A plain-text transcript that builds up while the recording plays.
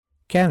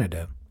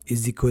Canada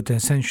is the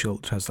quintessential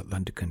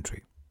transatlantic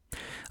country.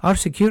 Our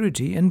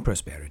security and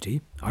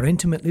prosperity are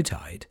intimately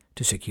tied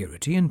to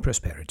security and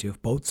prosperity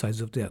of both sides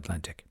of the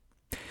Atlantic.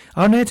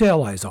 Our NATO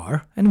allies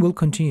are and will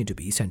continue to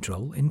be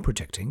central in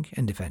protecting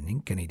and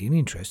defending Canadian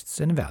interests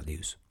and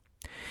values.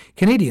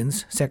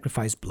 Canadians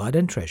sacrifice blood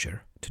and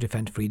treasure to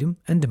defend freedom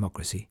and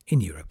democracy in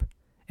Europe,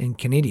 and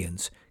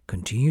Canadians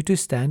continue to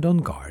stand on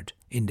guard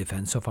in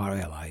defense of our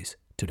allies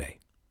today.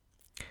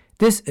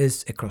 This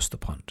is Across the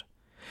Pond,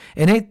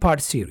 an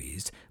 8-part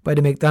series by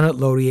the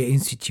Macdonald-Laurier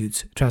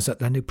Institute's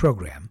Transatlantic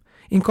Program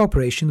in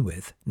cooperation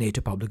with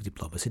NATO Public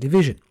Diplomacy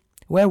Division,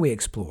 where we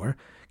explore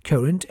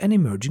current and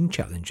emerging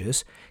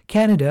challenges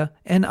Canada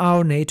and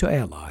our NATO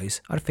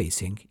allies are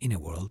facing in a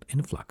world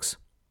in flux.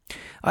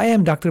 I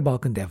am Dr.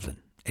 Balkan Devlen,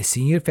 a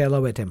senior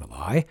fellow at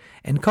MLI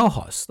and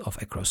co-host of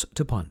Across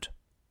the Pond.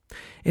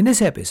 In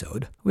this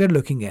episode, we are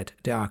looking at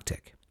the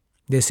Arctic.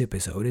 This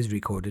episode is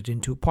recorded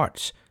in 2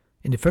 parts.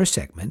 In the first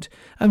segment,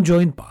 I'm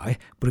joined by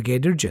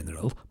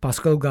Brigadier-General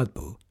Pascal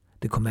Godbout,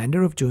 the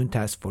commander of Joint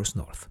Task Force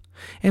North,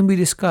 and we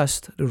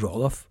discussed the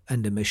role of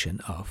and the mission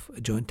of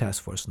Joint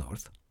Task Force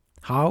North,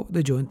 how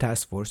the Joint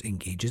Task Force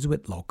engages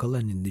with local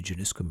and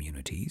Indigenous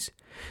communities,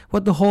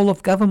 what the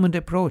whole-of-government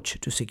approach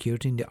to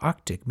security in the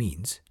Arctic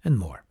means, and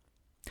more.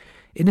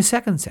 In the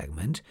second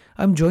segment,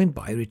 I'm joined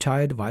by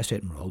retired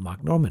Vice-Admiral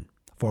Mark Norman,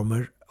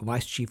 former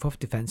Vice Chief of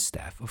Defence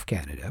Staff of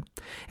Canada,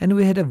 and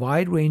we had a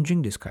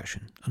wide-ranging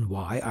discussion on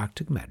why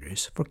Arctic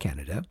matters for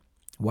Canada,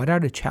 what are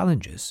the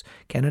challenges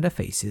Canada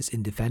faces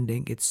in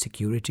defending its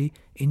security,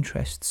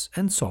 interests,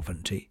 and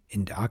sovereignty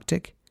in the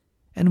Arctic,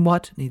 and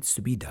what needs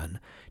to be done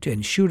to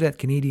ensure that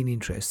Canadian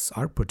interests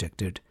are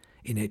protected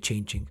in a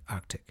changing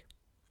Arctic.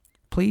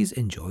 Please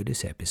enjoy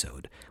this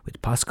episode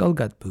with Pascal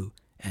Godbout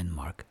and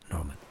Mark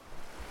Norman.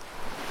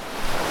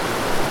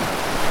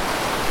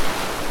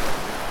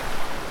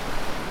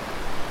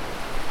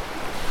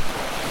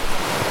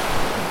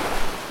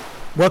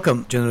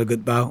 Welcome, General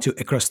Godbout, to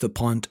Across the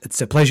Pond.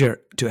 It's a pleasure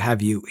to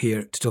have you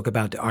here to talk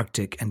about the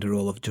Arctic and the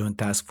role of Joint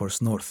Task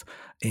Force North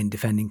in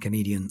defending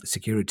Canadian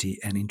security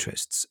and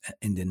interests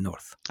in the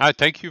North.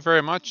 Thank you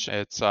very much.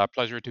 It's a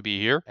pleasure to be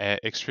here.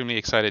 Extremely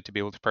excited to be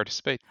able to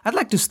participate. I'd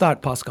like to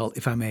start, Pascal,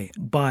 if I may,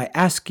 by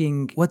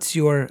asking what's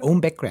your own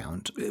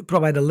background?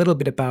 Provide a little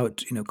bit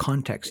about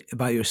context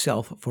about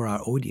yourself for our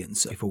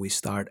audience before we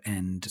start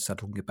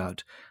talking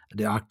about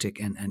the Arctic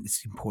and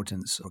its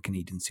importance for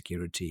Canadian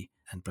security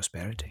and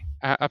prosperity.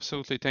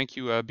 Absolutely. Thank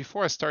you.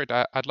 Before I start,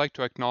 I'd like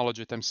to acknowledge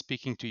that I'm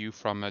speaking to you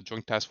from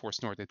Joint Task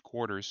Force North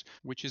headquarters,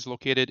 which is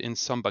located in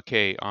Samba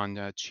Cay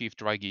on Chief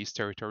Dry Geese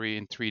territory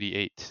in Treaty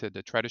 8,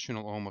 the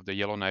traditional home of the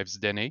Yellowknives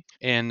Dene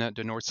and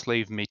the North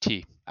Slave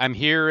Métis. I'm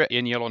here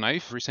in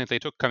Yellowknife. Recently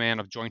took command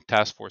of Joint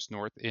Task Force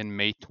North in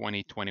May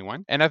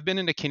 2021, and I've been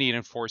in the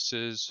Canadian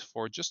Forces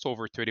for just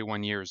over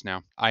 31 years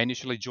now. I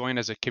initially joined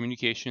as a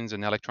communications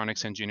and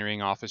electronics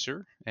engineering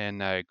officer,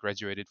 and I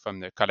graduated from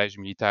the Collège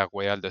Militaire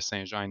Royal de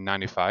Saint-Jean in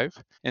 95.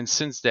 And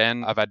since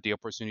then, I've had the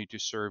opportunity to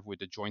serve with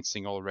the Joint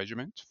Single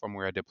Regiment, from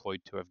where I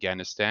deployed to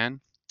Afghanistan.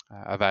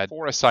 I've had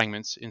 4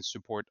 assignments in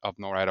support of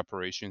NORAD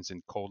operations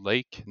in Cold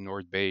Lake,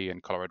 North Bay,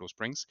 and Colorado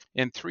Springs,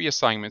 and 3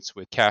 assignments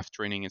with CAF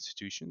training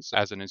institutions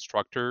as an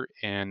instructor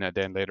and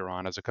then later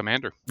on as a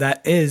commander.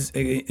 That is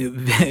a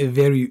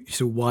very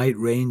wide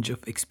range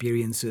of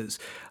experiences,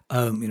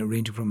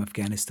 ranging from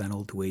Afghanistan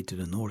all the way to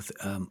the north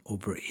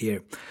over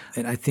here.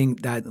 And I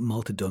think that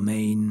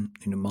multi-domain,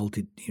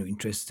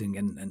 interesting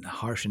and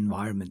harsh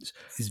environments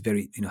is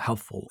very,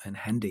 helpful and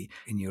handy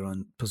in your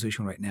own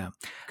position right now.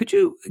 Could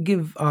you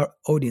give our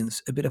audience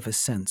a bit of a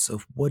sense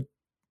of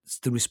what's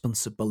the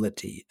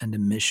responsibility and the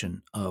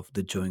mission of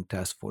the Joint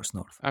Task Force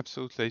North?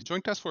 Absolutely.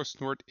 Joint Task Force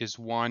North is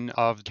one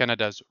of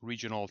Canada's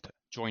regional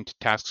joint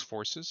task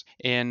forces,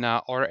 and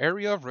our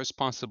area of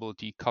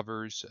responsibility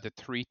covers the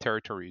 3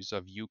 territories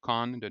of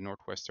Yukon, the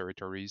Northwest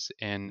Territories,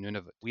 and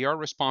Nunavut. We are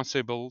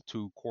responsible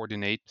to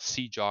coordinate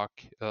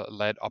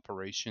CJOC-led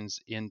operations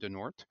in the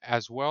north,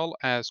 as well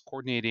as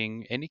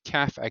coordinating any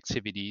CAF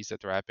activities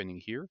that are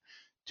happening here,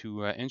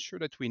 to ensure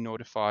that we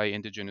notify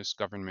Indigenous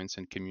governments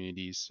and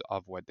communities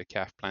of what the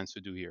CAF plans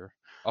to do here.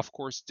 Of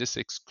course, this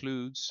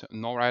excludes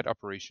NORAD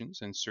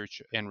operations and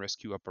search and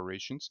rescue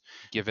operations,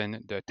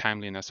 given the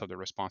timeliness of the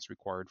response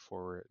required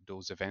for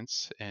those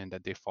events and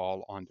that they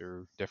fall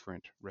under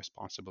different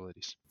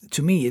responsibilities.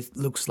 To me, it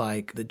looks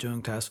like the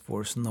Joint Task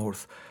Force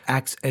North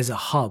acts as a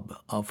hub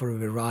for a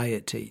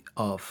variety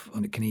of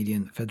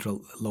Canadian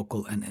federal,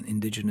 local, and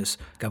Indigenous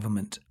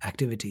government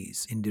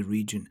activities in the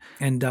region,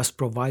 and thus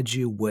provides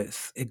you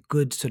with a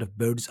good sort of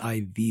bird's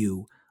eye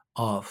view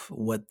of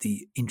what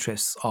the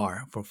interests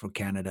are for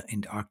Canada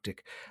in the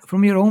Arctic.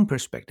 From your own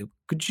perspective,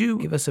 could you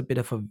give us a bit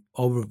of an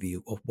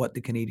overview of what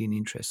the Canadian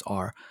interests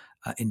are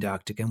in the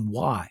Arctic and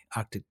why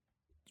Arctic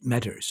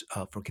matters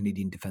for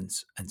Canadian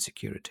defense and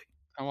security?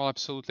 Well,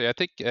 absolutely. I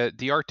think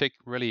the Arctic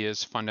really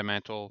is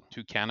fundamental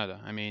to Canada.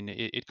 I mean,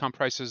 it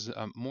comprises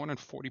more than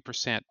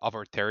 40% of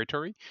our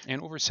territory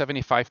and over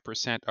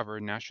 75% of our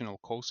national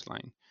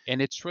coastline.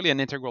 And it's really an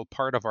integral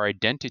part of our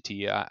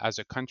identity as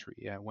a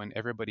country. When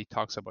everybody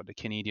talks about the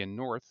Canadian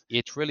North,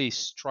 it really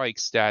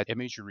strikes that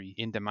imagery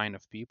in the mind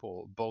of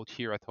people, both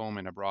here at home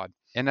and abroad.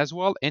 And as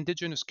well,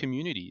 Indigenous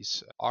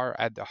communities are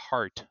at the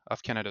heart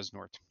of Canada's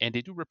North, and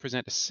they do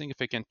represent a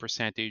significant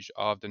percentage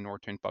of the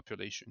northern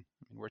population.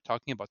 I mean, we're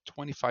talking about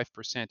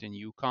 25% in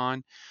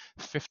Yukon,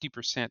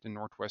 50% in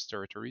Northwest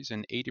Territories,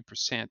 and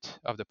 80%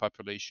 of the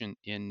population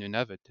in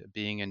Nunavut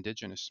being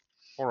Indigenous.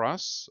 For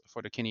us,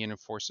 for the Canadian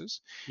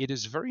Forces, it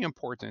is very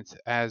important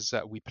as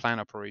we plan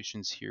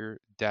operations here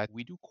that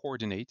we do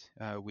coordinate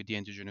with the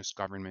Indigenous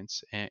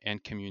governments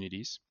and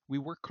communities. We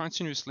work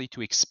continuously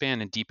to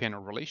expand and deepen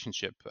our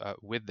relationship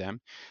with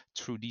them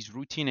through these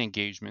routine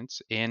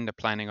engagements and the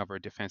planning of our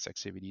defense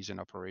activities and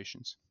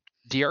operations.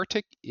 The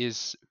Arctic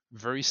is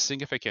very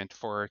significant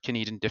for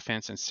Canadian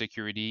defense and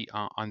security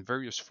on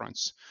various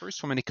fronts. First,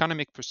 from an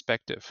economic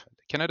perspective,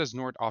 Canada's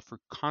North offers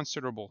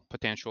considerable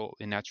potential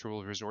in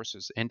natural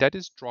resources, and that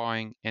is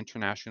drawing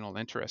international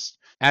interest.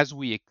 As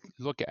we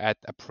look at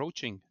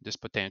approaching this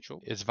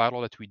potential, it's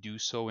vital that we do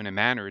so in a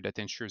manner that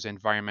ensures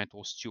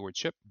environmental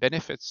stewardship,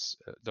 benefits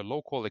the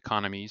local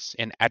economies,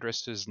 and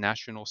addresses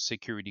national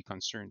security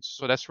concerns.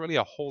 So that's really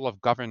a whole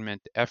of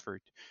government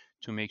effort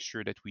to make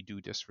sure that we do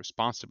this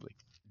responsibly.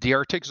 The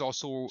Arctic is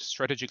also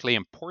strategically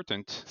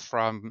important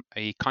from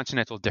a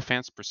continental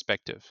defense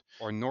perspective.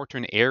 Our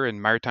northern air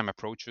and maritime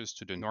approaches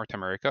to the North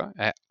America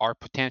are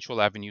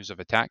potential avenues of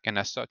attack, and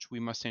as such,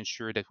 we must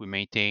ensure that we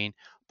maintain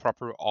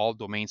proper all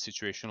domain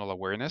situational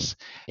awareness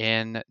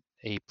and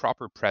a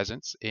proper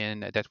presence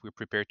and that we're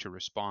prepared to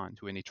respond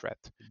to any threat.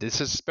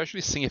 This is especially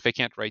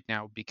significant right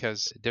now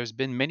because there's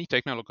been many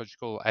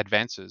technological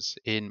advances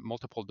in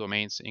multiple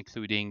domains,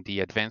 including the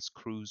advanced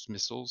cruise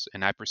missiles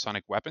and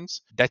hypersonic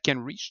weapons that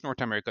can reach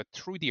North America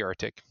through the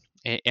Arctic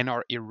and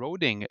are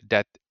eroding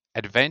that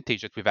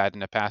advantage that we've had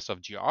in the past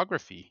of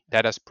geography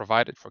that has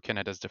provided for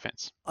Canada's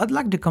defense. I'd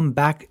like to come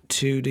back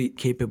to the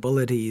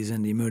capabilities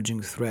and the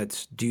emerging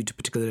threats due to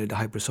particularly the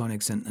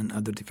hypersonics and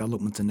other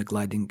developments in the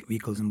gliding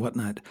vehicles and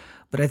whatnot.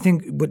 But I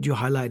think what you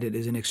highlighted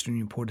is an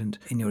extremely important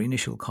in your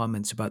initial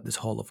comments about this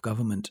whole of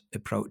government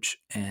approach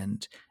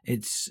and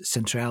its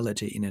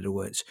centrality, in other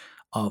words,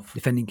 of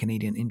defending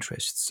Canadian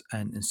interests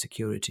and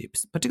security,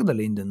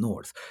 particularly in the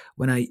North.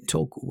 When I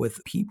talk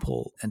with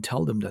people and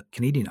tell them that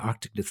Canadian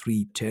Arctic, the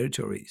three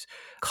territories,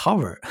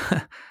 cover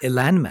a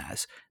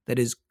landmass that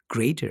is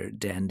greater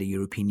than the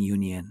European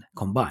Union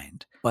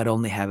combined, but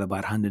only have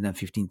about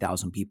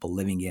 115,000 people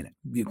living in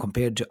it,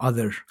 compared to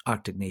other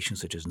Arctic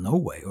nations such as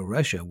Norway or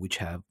Russia, which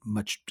have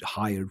much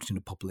higher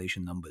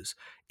population numbers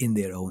in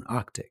their own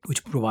Arctic,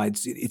 which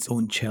provides its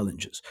own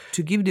challenges.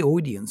 To give the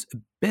audience a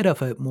bit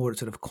of a more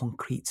sort of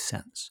concrete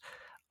sense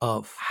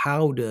of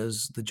how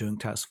does the Joint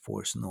Task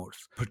Force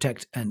North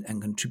protect and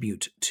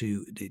contribute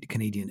to the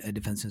Canadian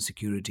defense and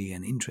security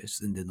and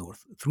interests in the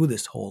North through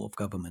this whole of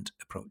government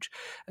approach.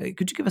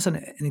 Could you give us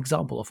an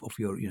example of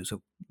your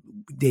so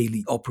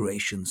daily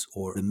operations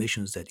or the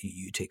missions that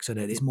you take so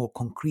that it's more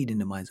concrete in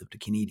the minds of the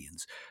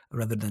Canadians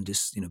rather than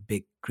this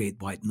big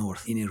great white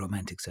North in a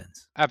romantic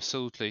sense?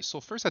 Absolutely. So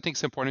first, I think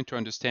it's important to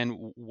understand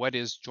what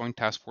is Joint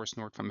Task Force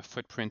North from a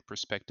footprint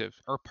perspective.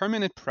 Our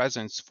permanent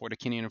presence for the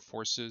Canadian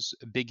Forces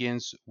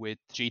begins with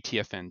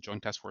JTFN,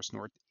 Joint Task Force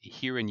North,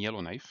 here in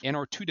Yellowknife, and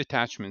our two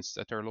detachments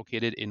that are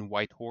located in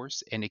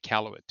Whitehorse and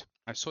Iqaluit,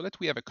 so that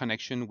we have a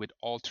connection with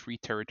all three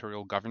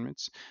territorial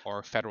governments,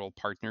 our federal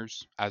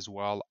partners, as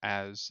well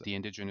as the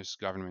Indigenous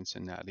governments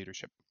and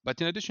leadership.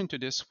 But in addition to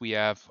this, we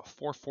have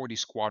 440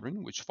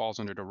 Squadron, which falls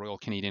under the Royal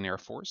Canadian Air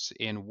Force,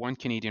 and one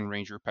Canadian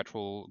Ranger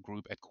Patrol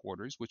Group at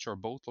quarters, which are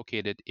both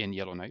located in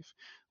Yellowknife,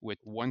 with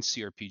one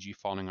CRPG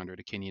falling under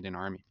the Canadian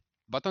Army.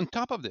 But on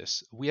top of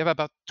this, we have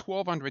about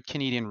 1,200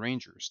 Canadian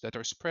Rangers that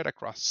are spread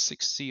across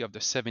 60 of the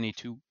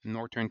 72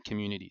 northern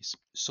communities.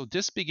 So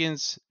this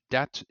begins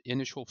that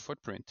initial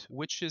footprint,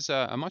 which is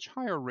a much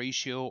higher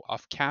ratio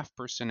of CAF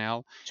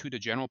personnel to the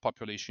general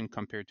population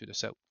compared to the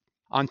South.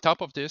 On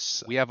top of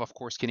this, we have, of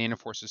course, Canadian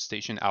Forces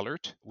Station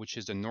Alert, which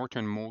is the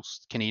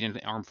northernmost Canadian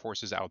Armed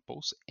Forces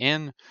outpost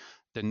and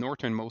the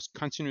northernmost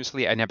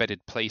continuously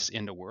inhabited place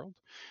in the world.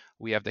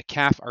 We have the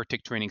CAF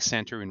Arctic Training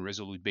Center in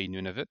Resolute Bay,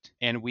 Nunavut,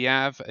 and we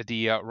have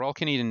the Royal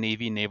Canadian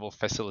Navy Naval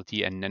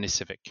Facility in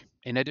Nanisivik.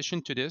 In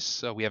addition to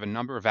this, we have a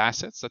number of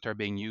assets that are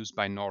being used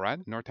by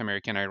NORAD, North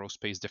American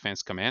Aerospace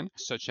Defense Command,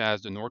 such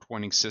as the North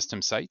Warning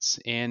System sites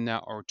and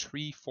our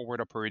three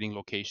forward operating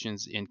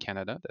locations in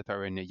Canada that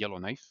are in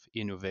Yellowknife,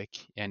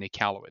 Inuvik, and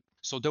Iqaluit.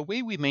 So the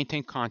way we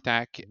maintain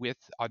contact with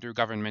other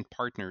government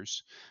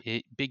partners,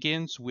 it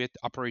begins with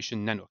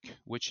Operation Nanook,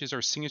 which is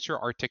our signature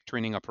Arctic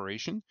training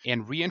operation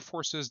and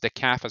reinforces the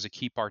CAF as a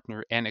key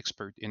partner and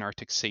expert in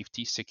Arctic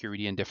safety,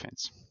 security, and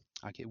defense.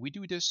 Okay, we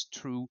do this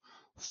through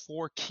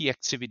 4 key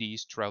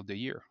activities throughout the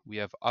year. We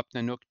have Up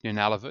Nanook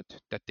Nunavut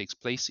that takes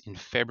place in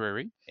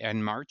February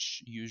and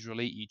March,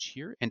 usually each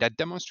year, and that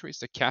demonstrates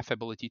the CAF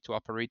ability to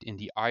operate in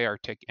the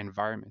IARCtic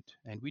environment.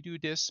 And we do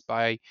this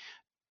by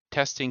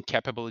testing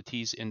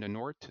capabilities in the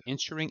north,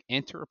 ensuring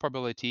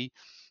interoperability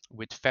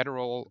with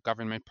federal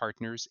government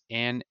partners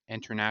and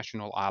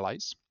international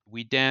allies.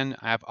 We then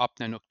have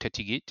Upnanuk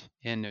Tetigit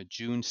in the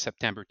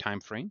June-September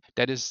timeframe.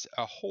 That is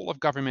a whole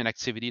of government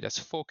activity that's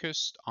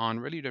focused on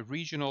really the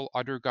regional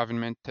other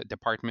government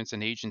departments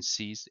and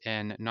agencies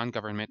and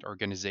non-government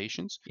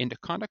organizations in the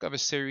conduct of a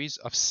series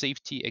of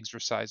safety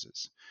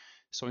exercises.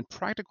 So, in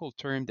practical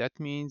terms, that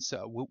means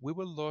we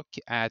will look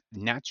at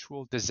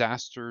natural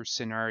disaster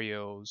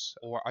scenarios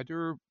or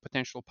other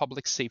potential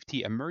public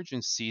safety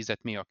emergencies that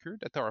may occur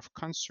that are of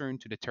concern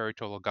to the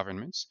territorial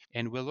governments.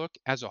 And we'll look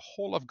as a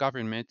whole of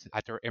government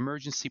at our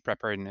emergency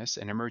preparedness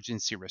and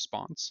emergency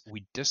response.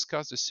 We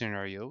discuss the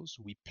scenarios,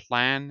 we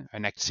plan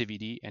an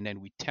activity, and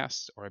then we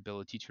test our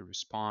ability to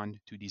respond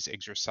to these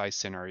exercise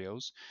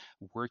scenarios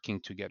working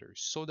together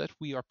so that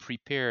we are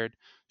prepared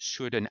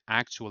should an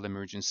actual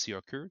emergency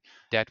occur,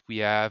 that we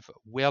have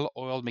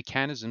well-oiled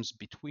mechanisms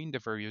between the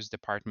various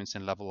departments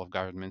and level of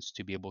governments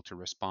to be able to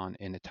respond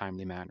in a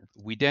timely manner.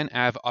 We then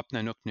have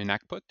Upnanuk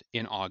Nunakput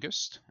in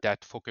August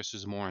that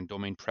focuses more on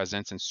domain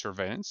presence and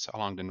surveillance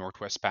along the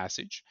Northwest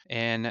Passage.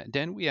 And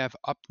then we have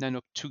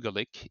Upnanuk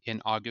Tugalik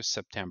in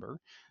August-September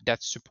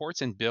that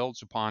supports and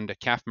builds upon the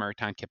CAF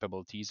maritime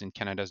capabilities in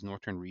Canada's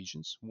northern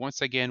regions,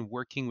 once again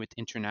working with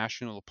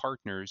international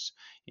partners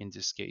in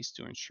this case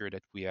to ensure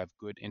that we have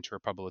good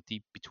interoperability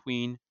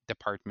between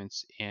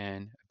departments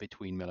and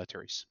between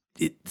militaries.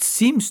 It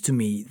seems to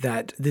me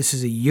that this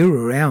is a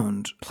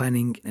year-round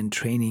planning and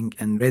training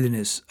and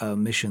readiness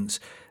missions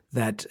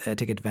that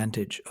take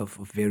advantage of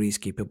various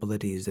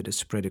capabilities that are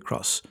spread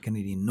across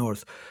Canadian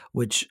North,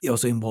 which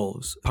also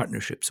involves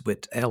partnerships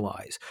with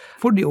allies.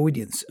 For the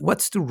audience,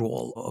 what's the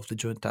role of the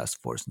Joint Task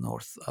Force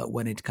North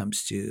when it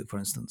comes to, for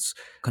instance,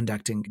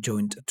 conducting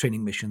joint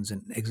training missions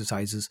and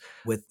exercises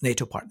with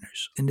NATO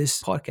partners? In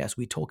this podcast,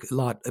 we talk a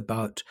lot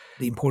about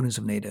the importance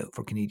of NATO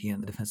for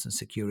Canadian defense and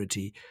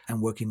security and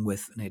working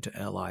with NATO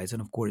allies.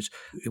 And of course,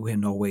 we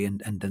have Norway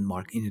and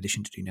Denmark, in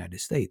addition to the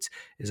United States,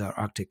 is our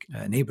Arctic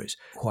neighbors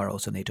who are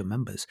also NATO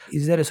members.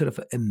 Is there a sort of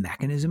a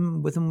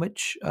mechanism within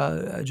which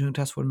Joint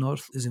Task Force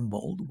North is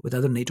involved with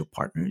other NATO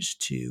partners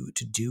to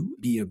do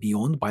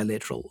beyond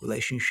bilateral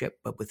relationship,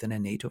 but within a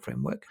NATO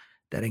framework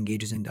that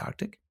engages in the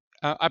Arctic?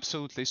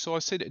 Absolutely. So I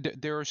said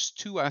there's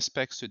two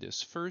aspects to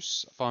this.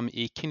 First, from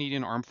a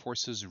Canadian Armed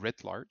Forces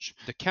writ large,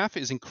 the CAF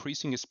is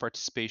increasing its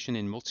participation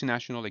in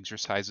multinational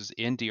exercises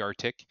in the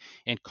Arctic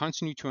and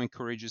continue to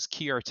encourage its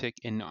key Arctic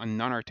and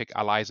non-Arctic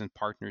allies and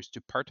partners to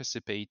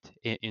participate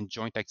in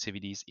joint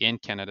activities in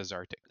Canada's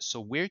Arctic.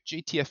 So where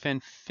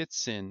JTFN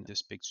fits in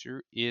this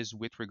picture is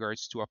with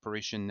regards to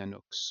Operation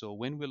Nanook. So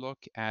when we look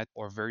at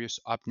our various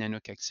Up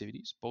Nanook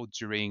activities, both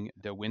during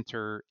the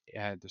winter,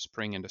 the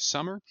spring, and the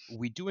summer,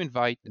 we do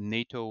invite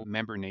NATO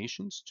member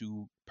nations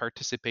to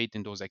participate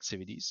in those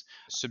activities,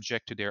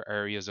 subject to their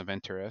areas of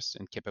interest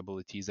and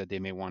capabilities that they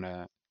may want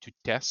to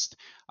test,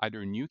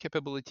 either new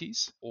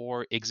capabilities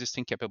or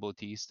existing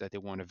capabilities that they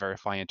want to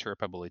verify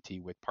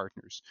interoperability with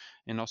partners,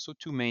 and also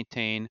to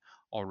maintain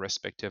our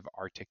respective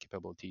Arctic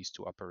capabilities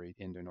to operate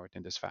in the North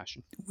in this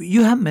fashion.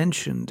 You have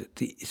mentioned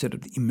the sort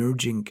of the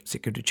emerging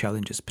security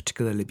challenges,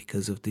 particularly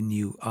because of the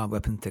new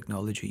weapon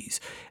technologies,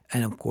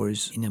 and of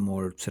course, in a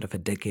more sort of a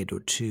decade or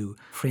two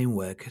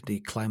framework,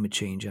 the climate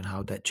change and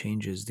how that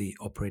changes the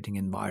operating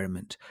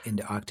environment in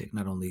the Arctic,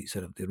 not only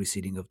sort of the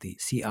receding of the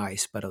sea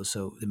ice, but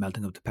also the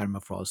melting of the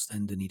permafrost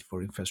and the need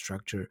for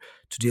infrastructure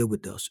to deal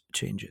with those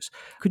changes.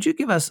 Could you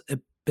give us a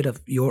bit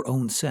of your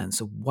own sense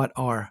of what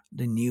are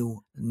the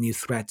new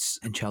threats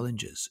and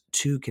challenges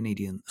to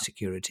Canadian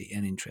security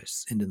and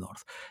interests in the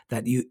North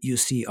that you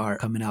see are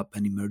coming up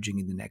and emerging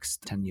in the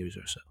next 10 years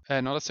or so?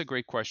 No, that's a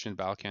great question,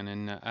 Balkan.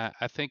 And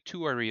I think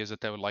two areas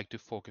that I would like to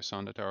focus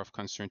on that are of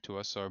concern to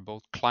us are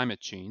both climate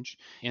change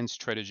and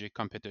strategic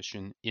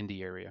competition in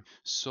the area.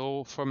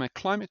 So from a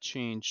climate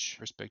change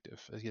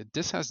perspective,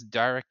 this has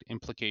direct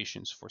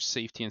implications for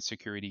safety and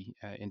security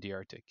in the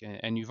Arctic.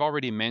 And you've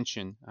already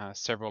mentioned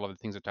several of the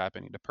things that are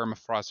happening: the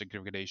permafrost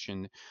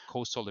degradation,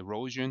 coastal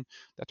erosion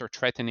that are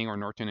threatening our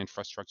northern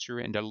infrastructure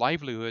and the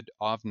livelihood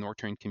of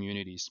northern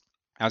communities,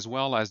 as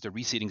well as the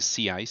receding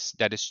sea ice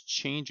that is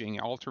changing,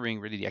 altering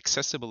really the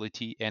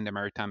accessibility and the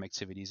maritime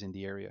activities in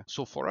the area.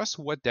 So for us,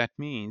 what that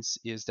means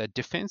is that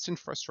defense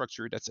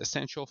infrastructure that's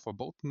essential for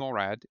both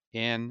NORAD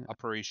and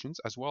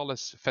operations, as well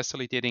as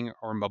facilitating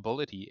our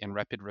mobility and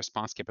rapid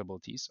response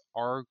capabilities,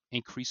 are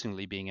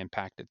increasingly being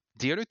impacted.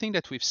 The other thing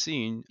that we've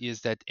seen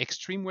is that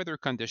extreme weather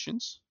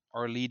conditions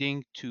are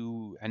leading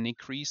to an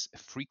increased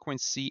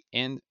frequency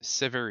and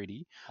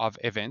severity of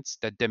events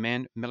that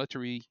demand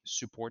military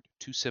support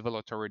to civil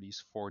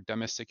authorities for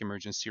domestic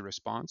emergency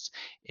response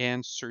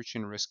and search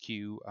and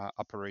rescue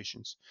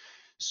operations.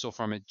 So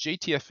from a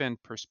JTFN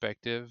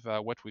perspective,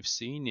 what we've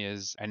seen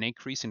is an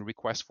increase in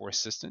requests for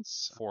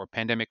assistance for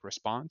pandemic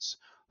response,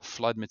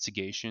 flood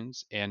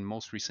mitigations, and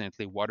most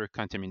recently, water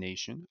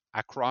contamination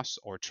across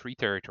our three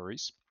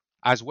territories.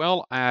 as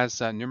well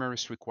as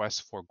numerous requests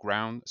for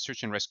ground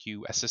search and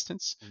rescue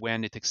assistance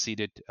when it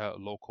exceeded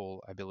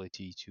local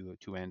ability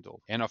to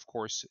handle. And of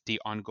course,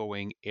 the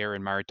ongoing air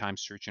and maritime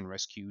search and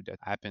rescue that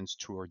happens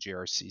through our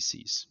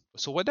JRCCs.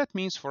 So what that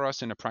means for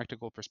us in a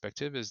practical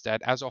perspective is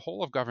that as a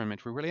whole of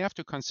government, we really have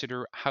to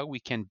consider how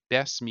we can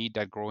best meet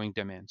that growing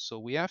demand. So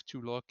we have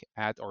to look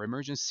at our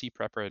emergency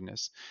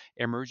preparedness,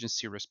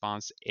 emergency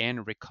response,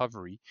 and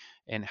recovery,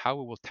 and how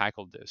we will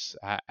tackle this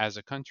as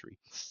a country.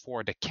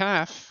 For the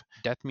CAF,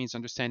 that means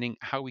understanding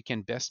how we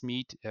can best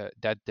meet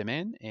that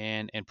demand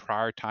and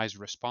prioritize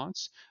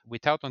response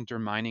without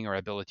undermining our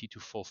ability to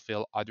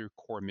fulfill other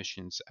core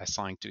missions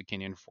assigned to the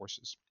Canadian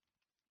forces.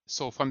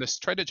 So, from the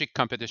strategic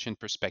competition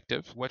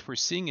perspective, what we're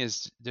seeing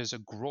is there's a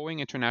growing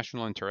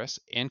international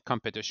interest and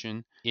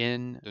competition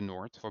in the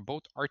North for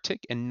both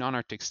Arctic and non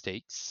Arctic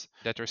states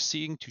that are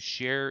seeking to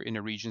share in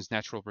the region's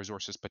natural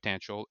resources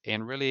potential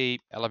and really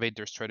elevate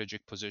their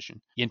strategic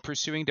position. In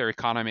pursuing their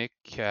economic,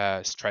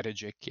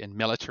 strategic, and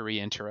military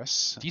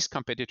interests, these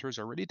competitors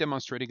are really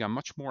demonstrating a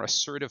much more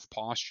assertive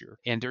posture,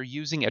 and they're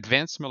using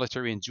advanced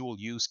military and dual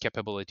use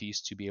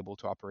capabilities to be able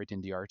to operate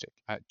in the Arctic.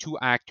 Two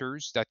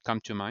actors that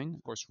come to mind,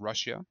 of course,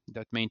 Russia,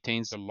 that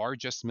maintains the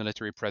largest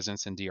military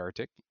presence in the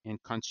Arctic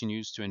and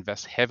continues to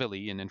invest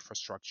heavily in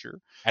infrastructure,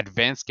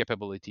 advanced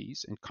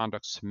capabilities, and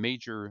conducts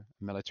major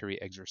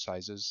military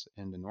exercises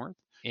in the north.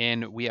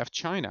 And we have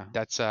China,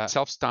 that's a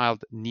self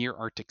styled near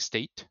Arctic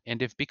state, and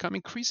they've become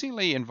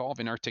increasingly involved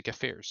in Arctic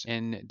affairs.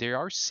 And they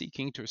are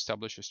seeking to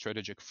establish a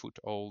strategic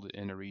foothold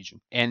in the region.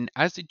 And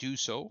as they do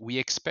so, we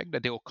expect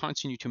that they will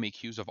continue to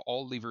make use of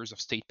all levers of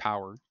state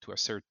power to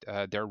assert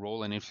their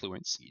role and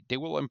influence. They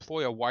will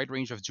employ a wide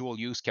range of dual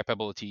use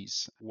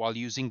capabilities while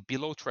using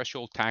below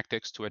threshold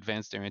tactics to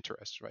advance their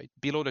interests, right?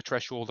 Below the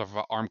threshold of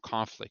armed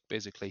conflict,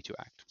 basically, to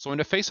act. So, in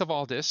the face of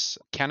all this,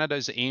 Canada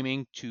is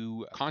aiming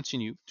to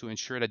continue to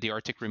ensure that the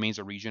Arctic remains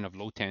a region of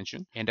low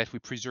tension and that we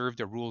preserve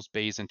the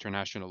rules-based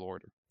international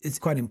order. It's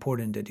quite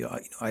important that you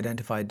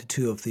identified the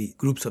two of the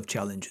groups of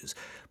challenges,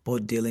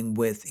 both dealing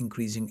with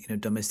increasing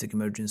domestic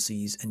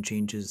emergencies and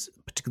changes,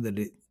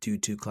 particularly due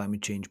to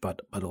climate change,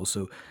 but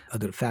also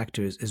other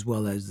factors, as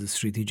well as the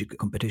strategic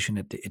competition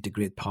at the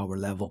great power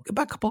level.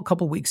 About a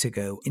couple weeks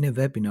ago, in a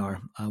webinar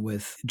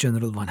with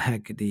General Van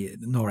Heck, the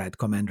NORAD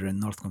commander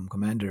and Northcom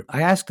commander,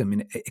 I asked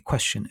him a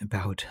question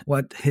about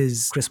what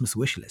his Christmas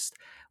wish list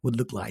would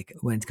look like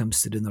when it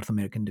comes to the North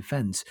American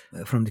defense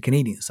from the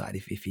Canadian side,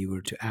 if he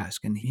were to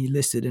ask. And he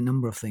listed a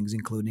number of things,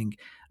 including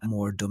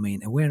more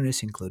domain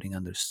awareness, including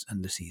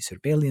undersea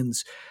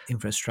surveillance,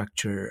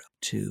 infrastructure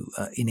to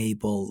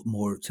enable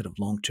more sort of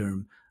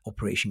long-term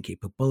operation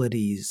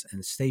capabilities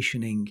and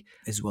stationing,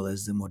 as well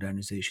as the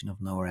modernization of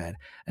NORAD.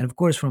 And of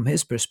course, from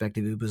his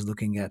perspective, he was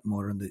looking at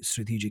more on the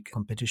strategic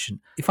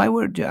competition. If I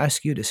were to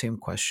ask you the same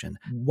question,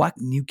 what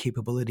new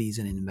capabilities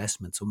and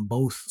investments on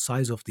both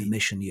sides of the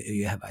mission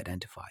you have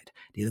identified,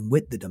 dealing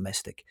with the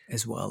domestic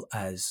as well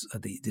as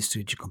the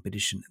strategic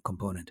competition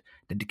component,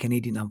 that the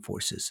Canadian Armed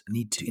Forces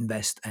need to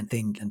invest and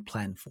think and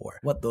plan for,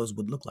 what those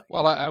would look like?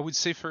 Well, I would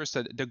say first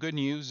that the good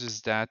news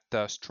is that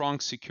strong,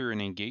 secure, and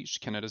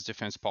engaged Canada's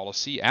defense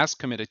policy has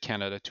committed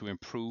Canada to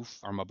improve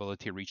our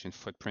mobility reach and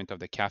footprint of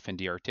the CAF in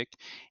the Arctic,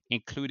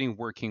 including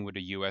working with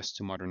the U.S.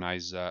 to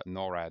modernize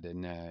NORAD.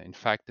 And in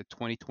fact, the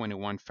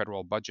 2021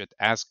 federal budget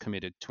has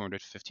committed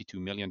 $252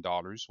 million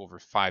over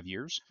 5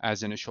 years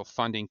as initial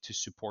funding to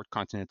support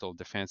continental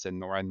defense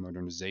and NORAD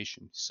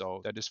modernization.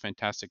 So that is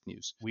fantastic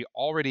news. We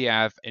already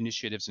have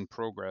initiatives in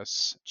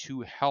progress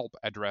to help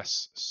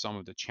address some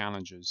of the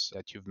challenges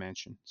that you've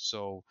mentioned.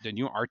 So the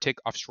new Arctic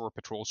offshore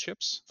patrol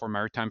ships for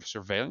maritime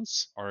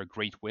surveillance are a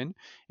great win.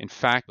 In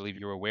fact, I believe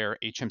you're aware,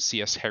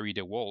 HMCS Harry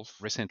de Wolf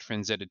recently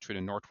transited through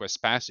the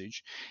Northwest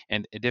Passage,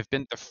 and they've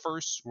been the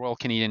first Royal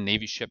Canadian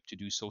Navy ship to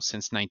do so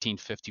since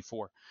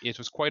 1954. It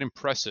was quite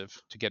impressive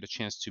to get a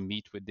chance to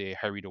meet with the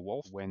Harry de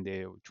Wolf when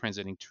they were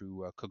transiting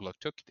through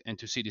Kugluktuk and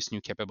to see this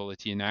new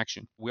capability in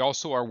action. We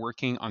also are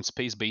working on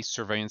space-based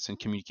surveillance and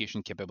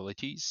communication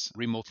capabilities,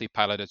 remotely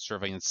piloted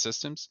surveillance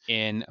systems,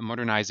 and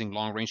modernizing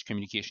long-range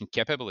communication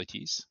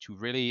capabilities to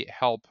really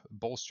help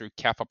bolster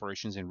CAF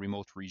operations in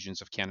remote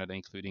regions of Canada,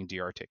 including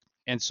the Arctic.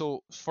 And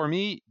so for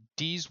me,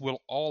 these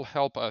will all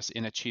help us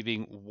in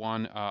achieving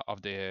one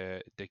of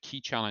the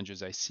key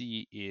challenges I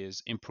see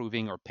is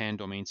improving our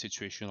pan-domain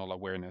situational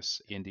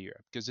awareness in the area,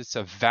 because it's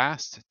a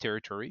vast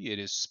territory, it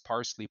is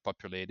sparsely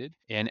populated,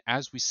 and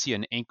as we see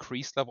an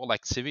increased level of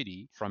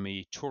activity from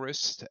a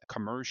tourist,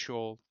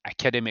 commercial,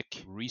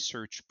 academic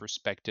research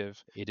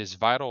perspective, it is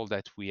vital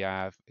that we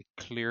have a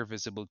clear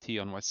visibility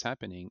on what's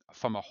happening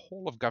from a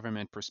whole of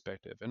government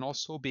perspective, and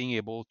also being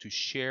able to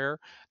share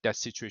that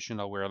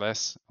situational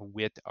awareness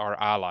with our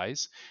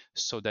allies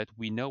so that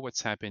we know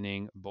what's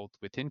happening both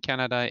within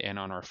Canada and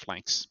on our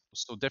flanks.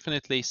 So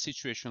definitely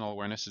situational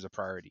awareness is a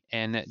priority.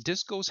 And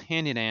this goes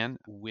hand in hand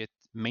with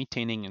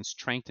maintaining and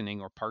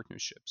strengthening our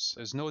partnerships.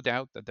 There's no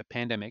doubt that the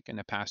pandemic in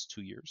the past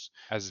 2 years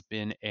has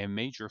been a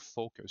major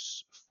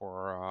focus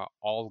for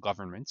all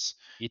governments.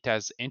 It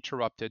has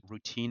interrupted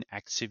routine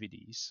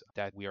activities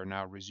that we are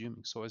now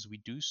resuming. So as we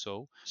do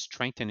so,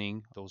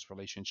 strengthening those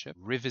relationships,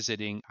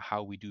 revisiting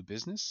how we do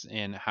business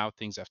and how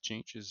things have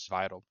changed is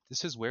vital.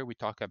 This is where we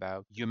talk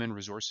about human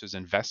resources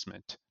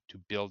investment to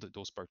build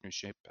those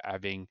partnerships,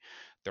 having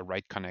the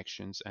right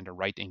connections and the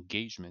right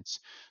engagements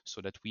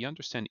so that we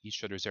understand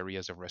each other's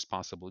areas of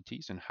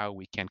responsibilities and how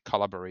we can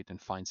collaborate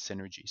and find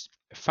synergies.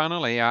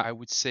 Finally, I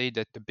would say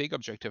that the big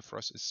objective for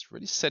us is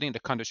really setting the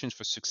conditions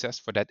for success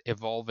for that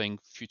evolving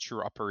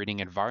future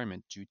operating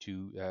environment due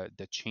to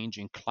the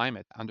changing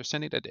climate.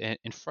 Understanding that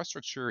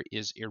infrastructure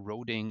is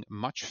eroding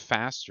much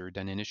faster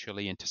than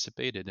initially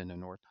anticipated in the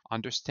north.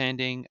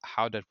 Understanding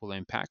how that will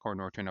impact our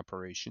northern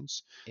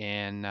operations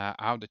and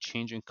how the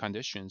changing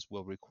conditions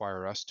will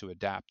require us to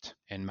adapt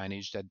and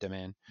manage that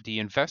demand. The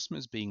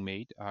investments being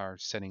made are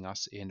setting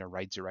us in the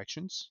right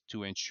directions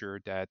to ensure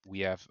that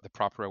we have the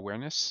proper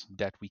awareness,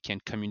 that we can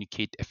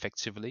communicate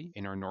effectively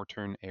in our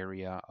northern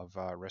area of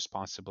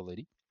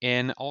responsibility,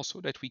 and also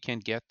that we can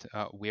get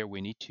where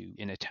we need to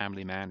in a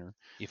timely manner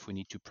if we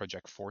need to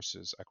project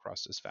forces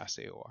across this vast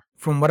AOR.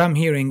 From what I'm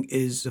hearing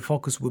is the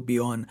focus would be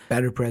on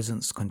better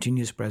presence,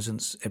 continuous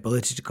presence,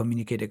 ability to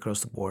communicate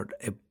across the board,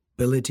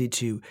 ability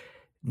to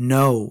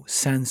know,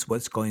 sense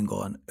what's going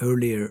on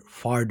earlier,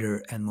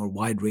 farther, and more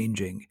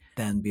wide-ranging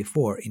than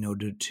before in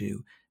order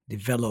to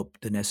develop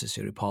the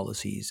necessary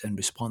policies and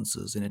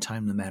responses in a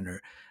timely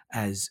manner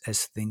as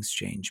things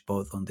change,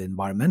 both on the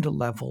environmental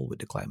level with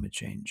the climate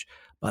change,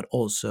 but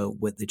also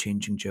with the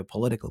changing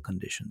geopolitical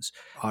conditions.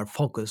 Our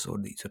focus, or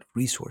the sort of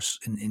resource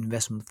and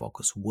investment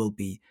focus, will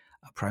be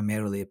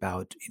primarily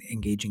about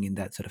engaging in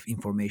that sort of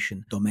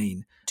information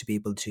domain to be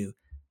able to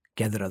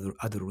gather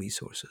other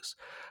resources.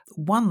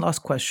 One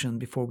last question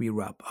before we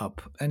wrap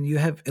up, and you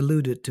have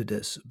alluded to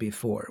this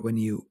before when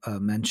you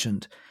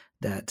mentioned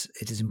that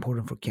it is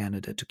important for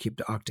Canada to keep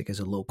the Arctic as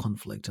a low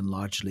conflict and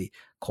largely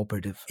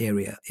cooperative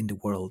area in the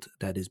world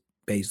that is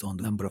based on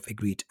the number of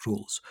agreed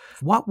rules.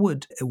 What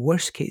would a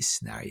worst case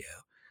scenario,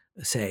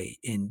 say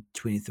in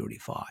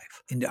 2035,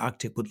 in the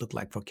Arctic would look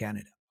like for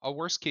Canada? A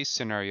worst case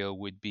scenario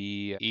would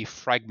be a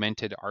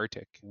fragmented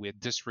Arctic with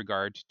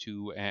disregard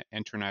to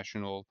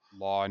international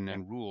law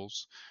and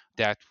rules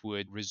that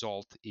would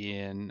result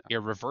in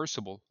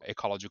irreversible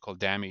ecological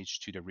damage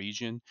to the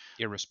region,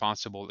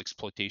 irresponsible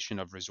exploitation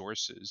of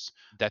resources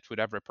that would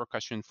have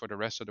repercussion for the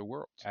rest of the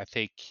world. I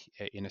think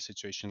in a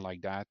situation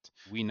like that,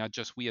 not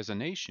just we as a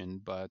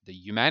nation, but the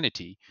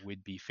humanity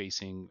would be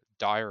facing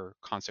dire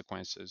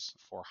consequences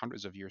for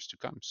hundreds of years to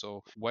come.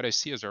 So what I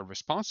see as our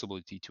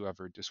responsibility to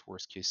avert this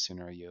worst case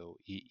scenario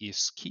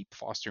is keep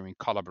fostering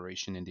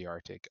collaboration in the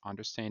Arctic,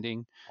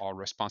 understanding our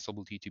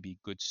responsibility to be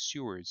good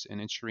stewards and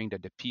ensuring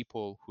that the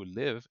people who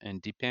live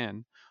and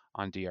depend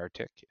on the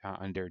Arctic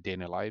on their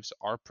daily lives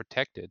are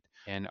protected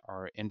and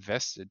are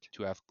invested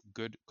to have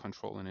good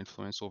control and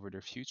influence over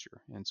their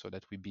future, and so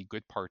that we be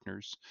good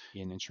partners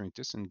in ensuring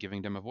this and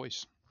giving them a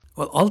voice.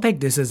 Well, I'll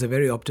take this as a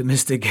very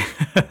optimistic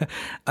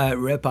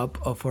wrap up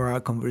for our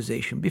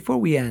conversation. Before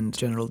we end,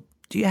 General,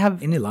 do you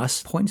have any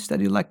last points that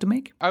you'd like to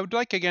make? I would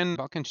like again,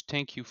 Balkan, to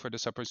thank you for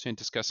this opportunity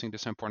discussing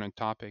this important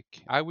topic.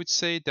 I would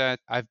say that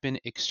I've been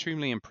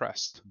extremely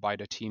impressed by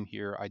the team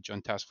here at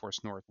Joint Task Force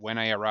North. When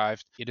I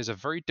arrived, it is a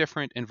very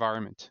different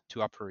environment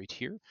to operate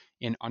here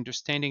in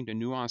understanding the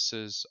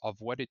nuances of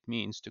what it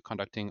means to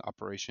conducting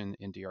operation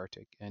in the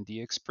Arctic. And the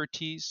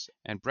expertise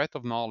and breadth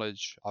of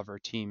knowledge of our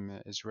team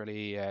is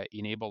really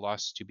enabled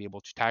us to be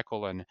able to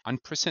tackle an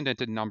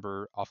unprecedented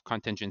number of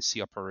contingency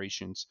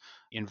operations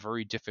in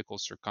very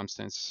difficult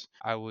circumstances.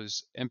 I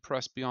was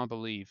impressed beyond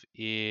belief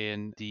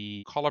in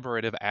the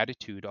collaborative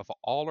attitude of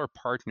all our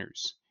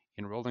partners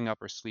in rolling up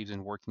our sleeves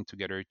and working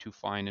together to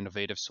find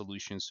innovative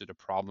solutions to the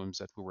problems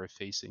that we were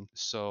facing.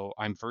 So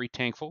I'm very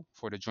thankful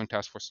for the Joint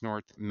Task Force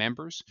North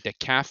members, the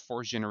CAF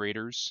force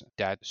generators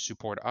that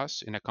support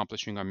us in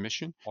accomplishing our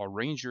mission, our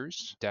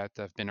rangers that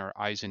have been our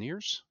eyes and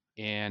ears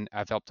and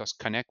have helped us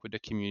connect with the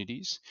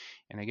communities.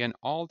 And again,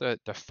 all the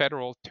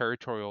federal,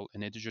 territorial,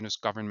 and Indigenous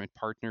government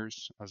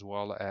partners, as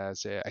well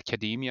as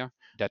academia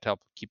that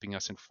help keeping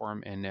us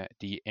informed, and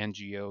the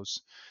NGOs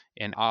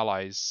and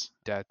allies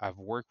that have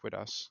worked with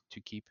us to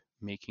keep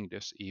making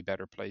this a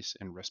better place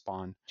and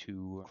respond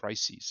to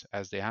crises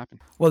as they happen.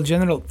 Well,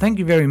 General, thank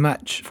you very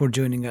much for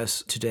joining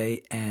us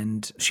today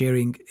and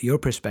sharing your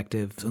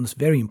perspectives on this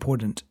very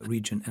important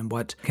region and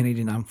what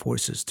Canadian Armed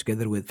Forces,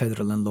 together with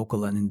federal and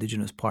local and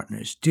Indigenous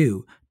partners,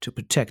 do to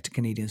protect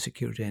Canadian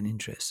security and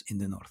interests in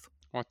the North.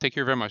 Well, thank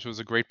you very much. It was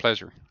a great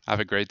pleasure. Have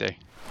a great day.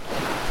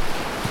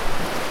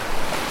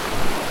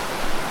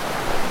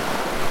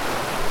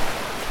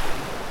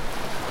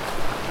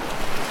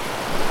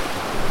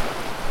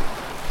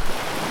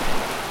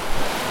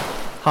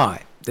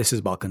 Hi, this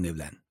is Balkan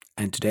Devlen,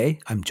 And today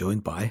I'm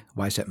joined by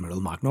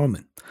Vice-Admiral Mark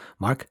Norman.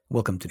 Mark,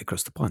 welcome to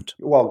Across the Pond.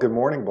 Well, good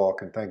morning,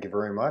 Balkan. Thank you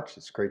very much.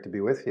 It's great to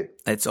be with you.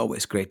 It's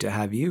always great to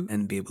have you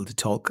and be able to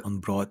talk on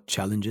broad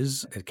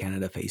challenges that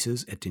Canada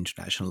faces at the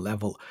international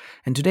level.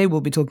 And today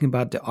we'll be talking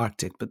about the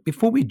Arctic. But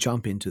before we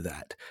jump into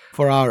that,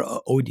 for our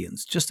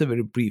audience, just a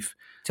very brief,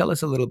 tell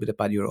us a little bit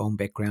about your own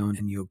background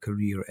and your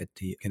career at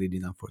the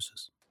Canadian Armed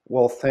Forces.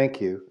 Well,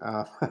 thank you.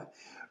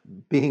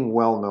 Being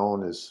well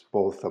known is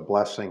both a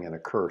blessing and a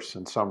curse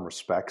in some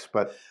respects,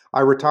 but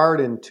I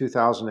retired in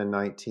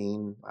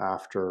 2019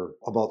 after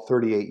about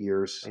 38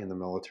 years in the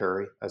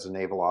military as a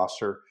naval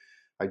officer.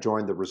 I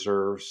joined the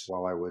reserves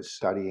while I was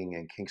studying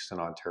in Kingston,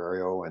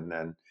 Ontario, and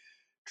then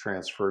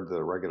transferred to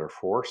the regular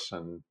force.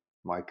 And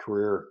my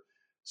career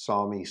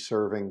saw me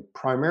serving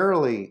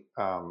primarily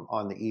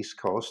on the East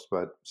Coast,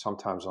 but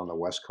sometimes on the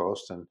West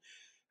Coast, and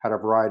had a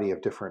variety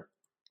of different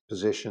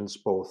positions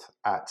both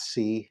at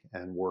sea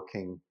and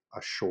working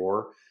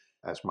ashore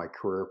as my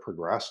career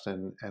progressed.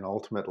 And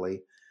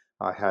ultimately,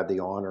 I had the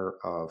honor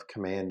of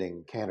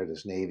commanding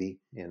Canada's Navy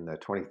in the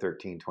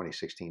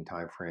 2013-2016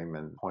 timeframe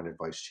and appointed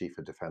Vice Chief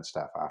of Defence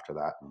Staff after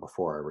that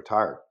before I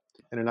retired.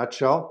 In a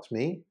nutshell, it's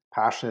me,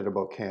 passionate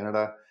about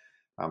Canada.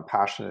 I'm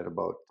passionate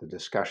about the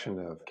discussion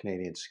of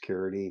Canadian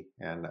security,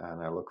 and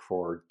I look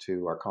forward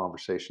to our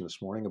conversation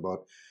this morning about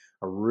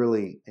a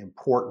really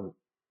important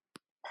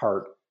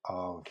part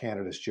of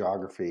Canada's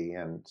geography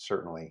and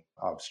certainly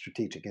of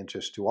strategic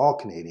interest to all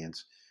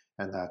Canadians,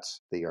 and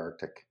that's the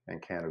Arctic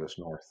and Canada's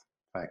north.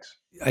 Thanks.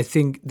 I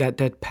think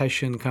that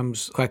passion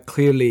comes quite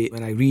clearly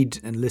when I read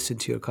and listen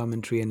to your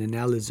commentary and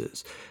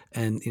analysis.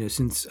 And,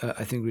 since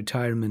I think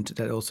retirement,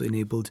 that also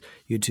enabled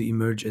you to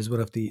emerge as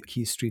one of the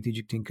key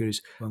strategic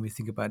thinkers when we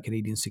think about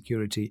Canadian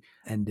security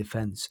and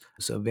defense.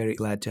 So very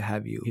glad to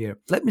have you here.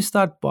 Let me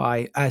start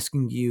by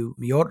asking you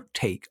your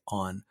take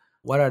on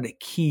what are the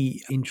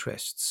key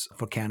interests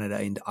for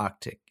Canada in the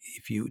Arctic?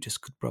 If you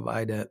just could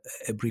provide a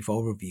brief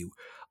overview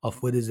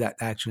of what is that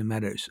actually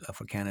matters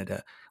for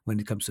Canada when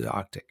it comes to the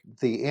Arctic.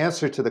 The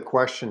answer to the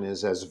question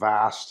is as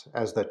vast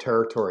as the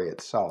territory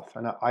itself.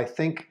 And I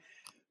think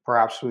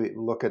perhaps we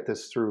look at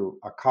this through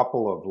a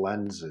couple of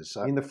lenses.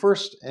 I mean, the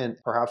first and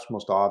perhaps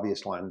most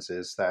obvious lens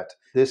is that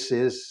this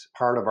is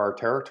part of our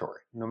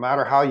territory. No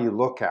matter how you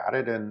look at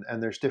it,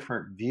 and there's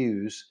different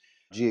views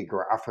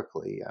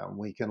geographically.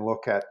 We can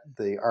look at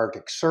the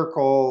Arctic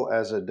Circle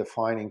as a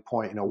defining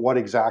point. What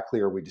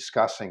exactly are we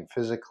discussing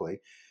physically?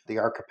 The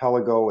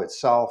archipelago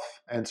itself,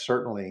 and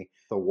certainly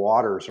the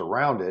waters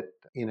around it,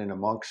 in and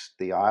amongst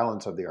the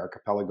islands of the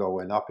archipelago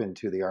and up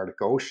into the Arctic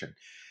Ocean.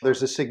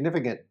 There's a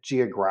significant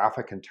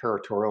geographic and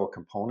territorial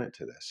component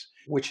to this,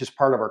 which is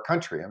part of our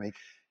country. I mean,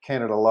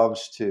 Canada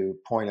loves to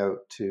point out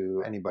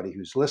to anybody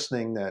who's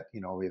listening that,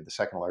 we have the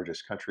second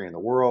largest country in the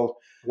world.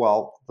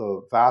 Well,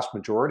 the vast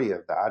majority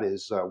of that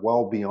is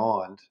well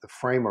beyond the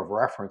frame of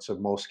reference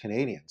of most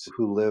Canadians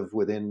who live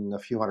within a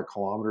few hundred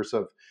kilometers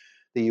of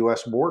the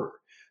US border.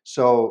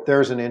 So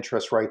there's an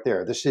interest right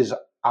there. This is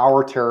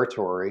our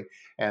territory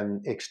and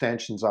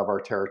extensions of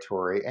our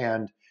territory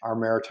and our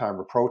maritime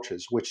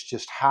approaches, which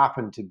just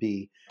happen to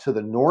be to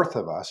the north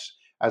of us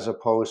as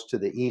opposed to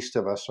the east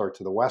of us or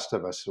to the west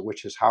of us,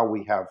 which is how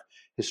we have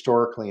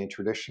historically and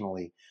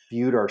traditionally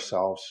viewed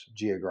ourselves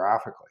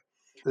geographically.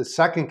 The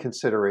second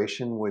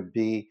consideration would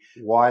be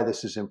why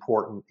this is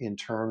important in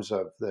terms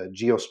of the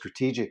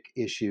geostrategic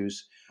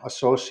issues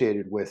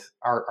associated with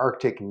our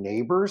Arctic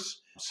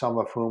neighbors, some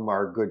of whom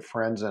are good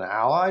friends and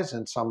allies,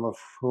 and some of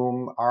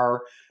whom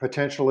are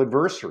potential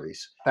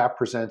adversaries. That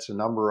presents a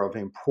number of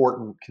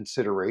important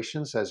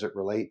considerations as it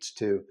relates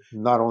to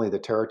not only the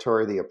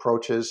territory, the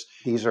approaches.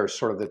 These are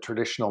sort of the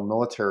traditional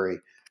military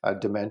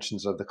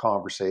dimensions of the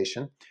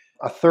conversation.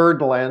 A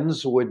third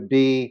lens would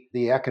be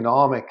the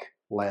economic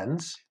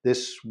lens.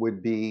 This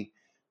would be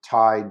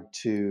tied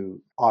to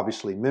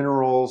obviously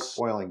minerals,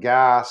 oil and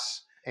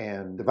gas,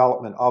 and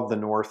development of the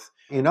North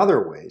in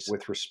other ways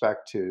with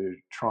respect to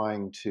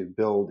trying to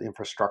build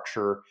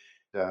infrastructure,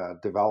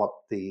 develop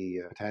the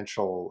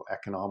potential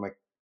economic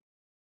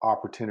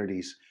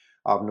opportunities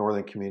of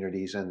northern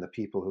communities and the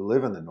people who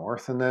live in the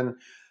North. And then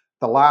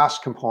the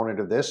last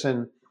component of this,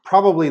 and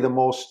probably the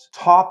most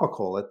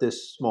topical at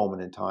this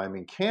moment in time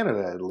in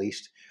Canada at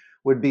least,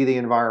 would be the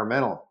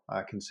environmental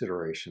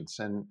considerations.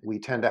 And we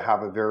tend to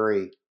have a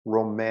very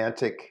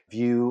romantic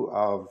view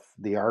of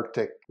the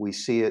Arctic. We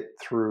see it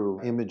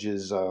through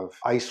images of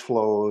ice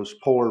flows,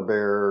 polar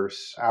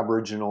bears,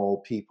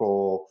 Aboriginal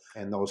people,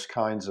 and those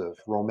kinds of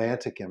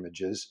romantic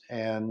images.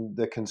 And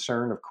the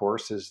concern, of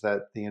course, is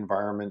that the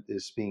environment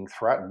is being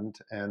threatened,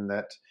 and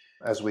that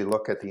as we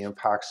look at the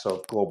impacts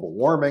of global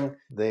warming,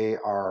 they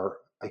are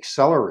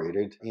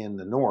accelerated in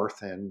the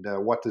north. And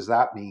what does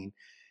that mean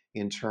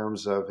in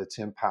terms of its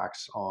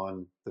impacts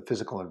on the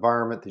physical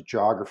environment, the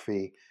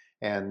geography,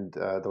 and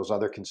those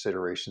other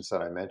considerations that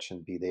I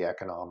mentioned, be they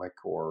economic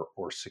or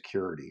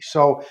security.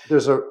 So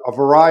there's a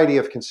variety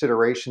of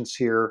considerations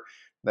here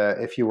that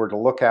if you were to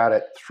look at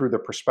it through the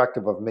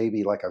perspective of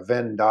maybe like a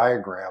Venn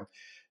diagram,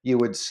 you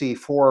would see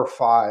 4 or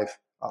 5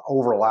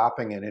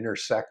 overlapping and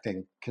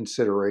intersecting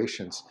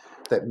considerations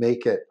that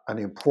make it an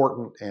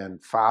important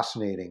and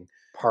fascinating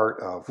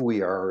part of who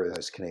we are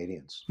as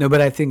Canadians. No,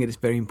 but I think it is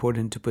very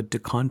important to put the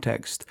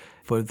context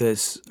for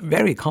this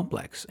very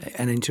complex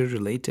and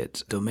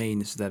interrelated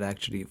domains that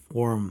actually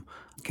form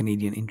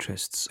Canadian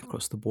interests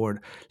across the board.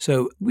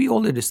 So we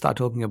already start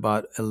talking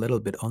about a little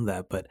bit on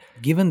that, but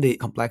given the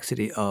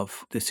complexity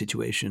of the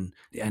situation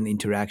and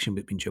interaction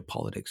between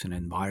geopolitics and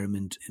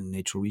environment and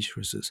natural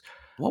resources,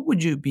 what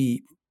would you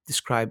be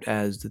described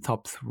as the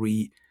top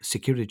 3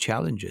 security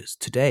challenges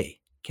today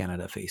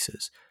Canada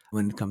faces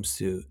when it comes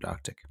to the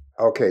Arctic?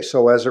 Okay,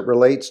 so as it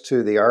relates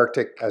to the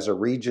Arctic as a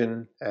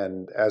region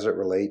and as it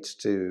relates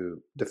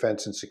to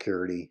defense and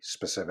security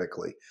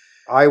specifically,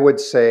 I would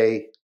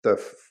say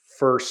the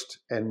first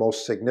and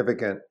most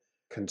significant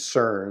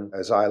concern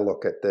as I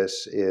look at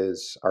this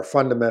is our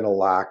fundamental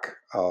lack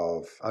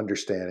of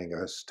understanding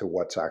as to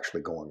what's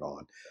actually going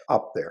on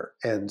up there.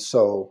 And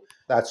so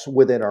that's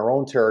within our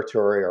own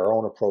territory, our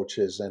own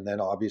approaches, and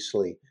then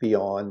obviously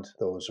beyond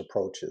those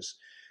approaches.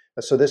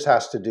 So this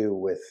has to do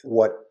with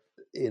what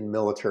in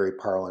military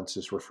parlance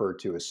is referred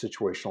to as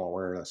situational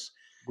awareness.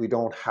 We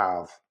don't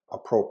have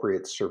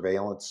appropriate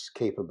surveillance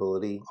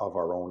capability of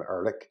our own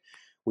Arctic.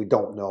 We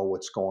don't know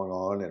what's going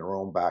on in our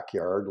own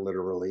backyard,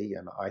 literally,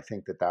 and I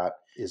think that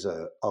is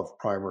of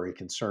primary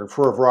concern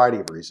for a variety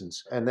of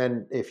reasons. And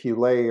then if you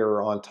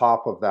layer on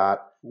top of that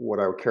what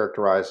I would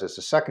characterize as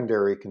a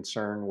secondary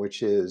concern,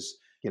 which is,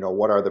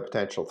 what are the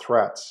potential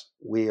threats?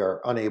 We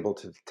are unable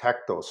to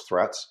detect those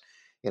threats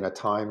in a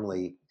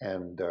timely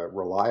and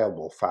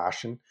reliable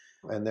fashion.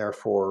 And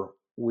therefore,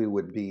 we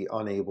would be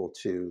unable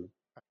to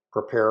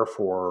prepare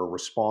for or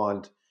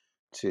respond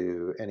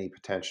to any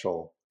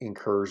potential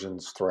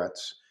incursions,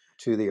 threats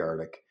to the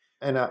Arctic.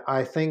 And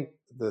I think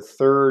the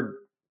third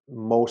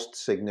most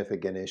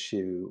significant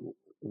issue,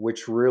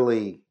 which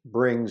really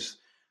brings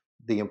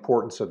the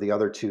importance of the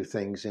other 2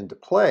 things into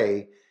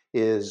play,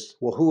 is,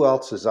 well, who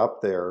else is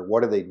up there?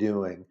 What are they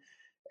doing?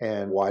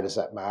 And why does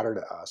that matter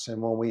to us? And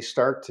when we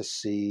start to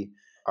see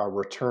a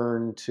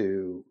return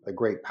to the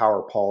great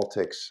power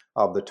politics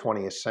of the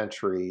 20th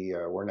century.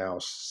 We're now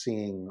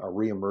seeing a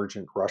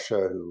reemergent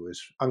Russia, who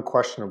is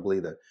unquestionably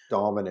the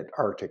dominant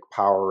Arctic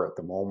power at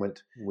the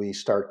moment. We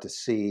start to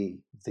see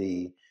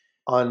the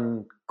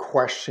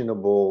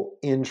unquestionable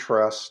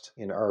interest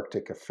in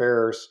Arctic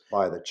affairs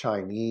by the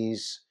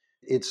Chinese.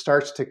 It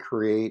starts to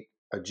create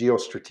a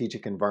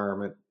geostrategic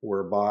environment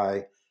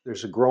whereby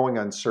there's a growing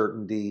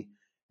uncertainty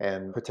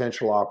and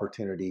potential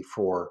opportunity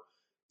for,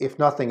 if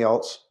nothing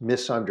else,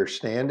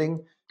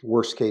 misunderstanding.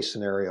 Worst case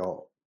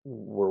scenario,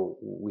 where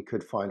we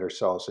could find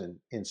ourselves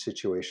in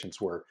situations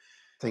where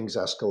things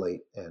escalate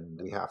and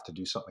we have to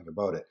do something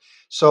about it.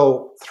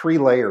 So 3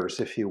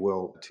 layers, if you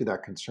will, to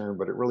that concern,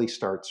 but it really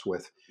starts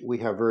with, we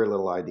have very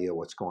little idea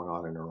what's going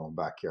on in our own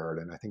backyard,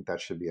 and I think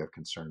that should be of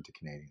concern to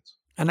Canadians.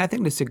 And I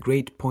think that's a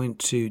great point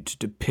to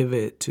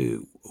pivot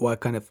to what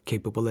kind of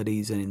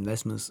capabilities and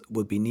investments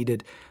would be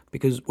needed.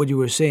 Because what you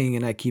were saying,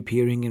 and I keep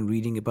hearing and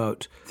reading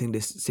about, I think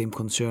this same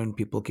concern,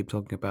 people keep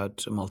talking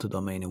about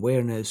multi-domain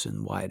awareness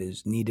and why it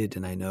is needed.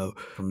 And I know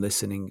from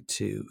listening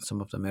to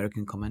some of the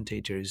American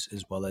commentators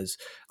as well as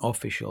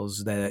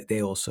officials that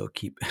they also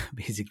keep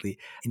basically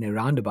in a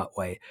roundabout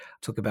way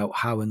talk about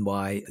how and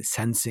why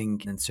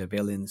sensing and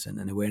surveillance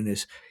and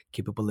awareness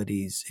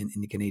capabilities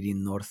in the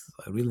Canadian North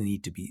really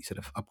need to be sort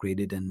of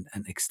upgraded and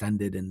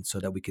extended, and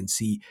so that we can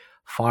see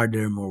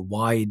farther, more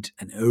wide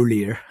and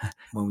earlier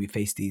when we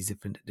face these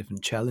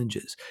different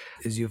challenges.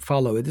 As you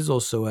follow, it is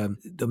also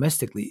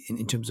domestically,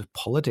 in terms of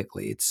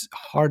politically, it's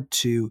hard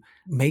to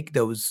make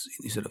those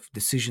sort of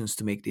decisions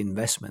to make the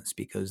investments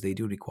because they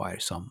do require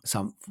some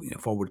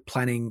forward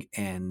planning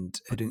and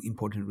putting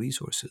important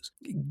resources.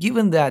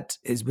 Given that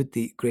is with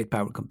the great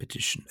power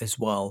competition as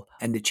well,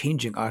 and the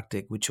changing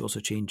Arctic, which also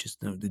changes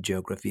the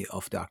geography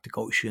of the Arctic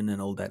Ocean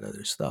and all that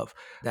other stuff,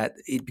 that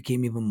it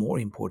became even more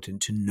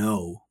important to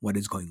know what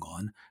is going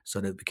on so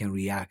that we can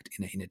react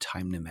in a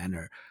timely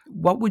manner.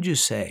 What would you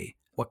say?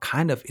 What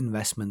kind of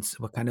investments,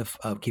 what kind of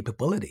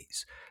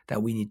capabilities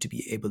that we need to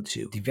be able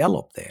to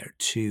develop there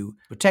to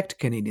protect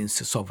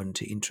Canadians'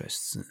 sovereignty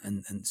interests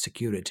and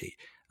security,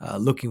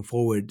 looking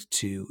forward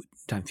to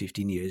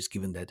 15 years,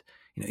 given that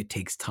it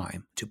takes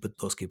time to put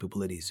those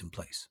capabilities in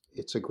place?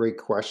 It's a great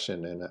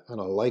question, and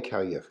I like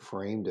how you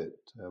framed it,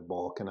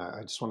 Balkan.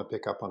 I just want to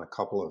pick up on a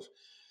couple of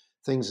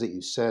things that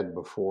you said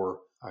before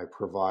I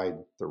provide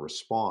the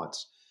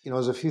response.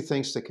 There's a few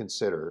things to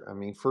consider. I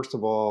mean, first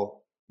of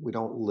all, we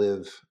don't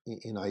live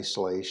in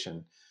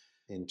isolation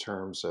in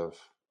terms of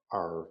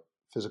our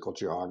physical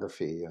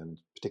geography, and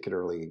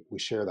particularly we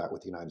share that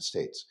with the United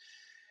States.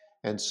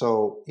 And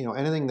so,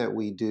 anything that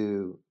we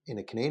do in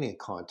a Canadian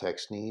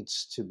context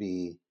needs to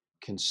be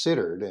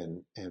considered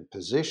and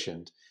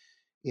positioned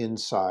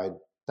inside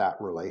that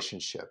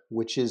relationship,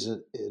 which is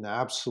an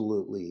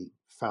absolutely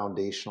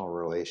foundational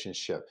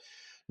relationship,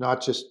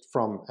 not just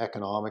from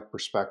economic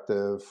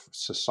perspective,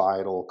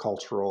 societal,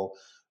 cultural,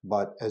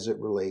 but as it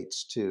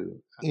relates to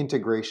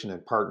integration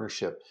and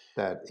partnership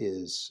that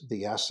is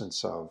the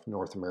essence of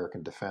North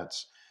American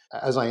defense.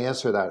 as I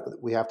answer that,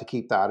 we have to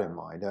keep that in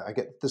mind. I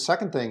get the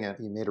second thing, and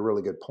you made a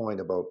really good point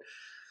about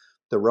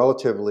the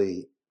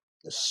relatively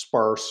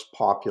sparse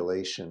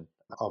population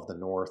of the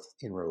North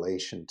in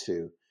relation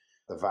to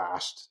the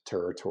vast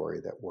territory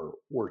that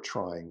we're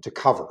trying to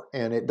cover.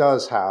 And it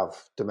does have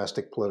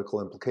domestic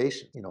political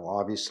implications.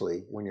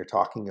 Obviously, when you're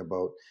talking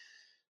about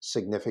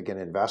significant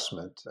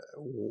investment,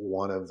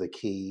 one of the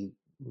key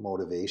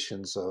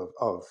motivations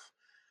of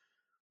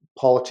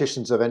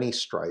politicians of any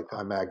stripe,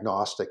 I'm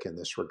agnostic in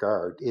this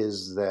regard,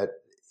 is that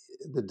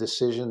the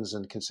decisions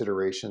and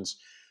considerations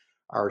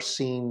are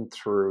seen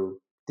through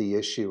the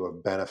issue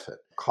of benefit,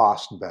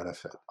 cost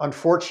benefit.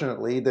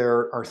 Unfortunately,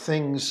 there are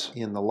things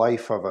in the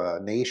life of a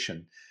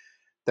nation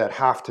that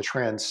have to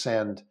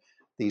transcend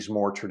these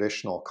more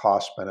traditional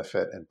cost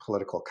benefit and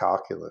political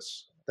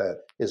calculus that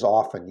is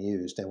often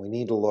used, and we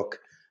need to look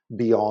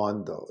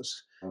beyond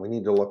those. And we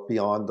need to look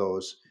beyond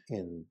those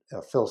in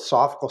a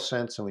philosophical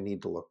sense, and we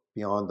need to look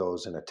beyond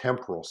those in a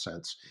temporal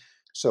sense.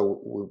 So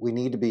we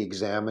need to be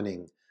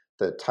examining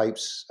the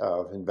types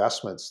of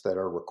investments that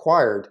are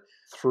required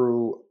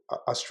through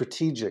a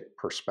strategic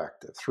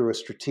perspective, through a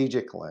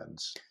strategic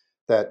lens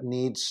that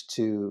needs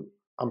to,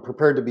 I'm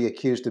prepared to be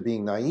accused of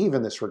being naive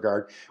in this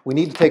regard. We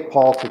need to take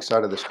politics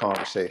out of this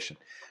conversation.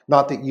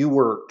 Not that you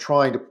were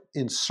trying to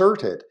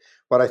insert it,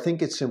 but I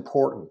think it's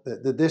important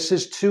that this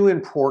is too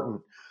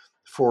important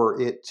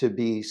for it to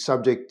be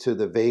subject to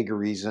the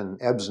vagaries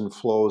and ebbs and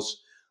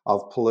flows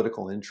of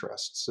political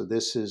interests. So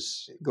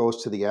this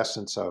goes to the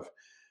essence of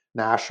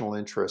national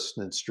interest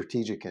and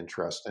strategic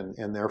interest,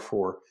 and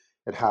therefore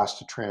it has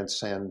to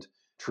transcend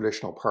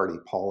traditional party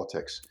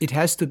politics. It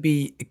has to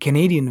be a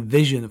Canadian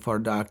vision for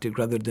the Arctic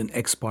rather than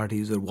X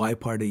parties or Y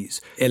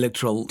parties'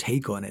 electoral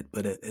take on it,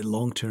 but a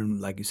long-term,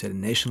 like you said, a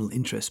national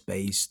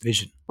interest-based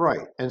vision.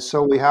 Right. And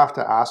so we have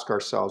to ask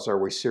ourselves, are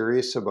we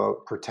serious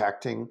about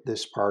protecting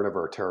this part of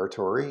our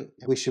territory?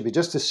 We should be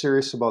just as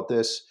serious about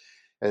this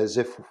as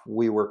if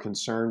we were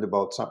concerned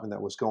about something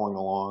that was going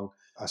along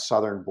a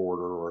southern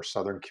border or a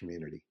southern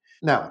community.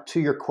 Now, to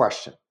your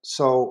question.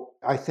 So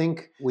I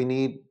think we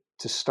need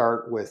to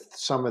start with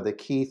some of the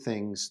key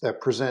things that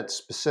present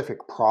specific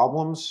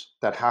problems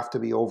that have to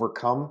be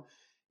overcome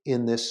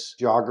in this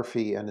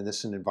geography and in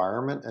this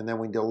environment. And then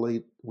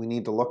we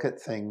need to look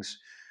at things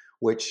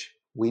which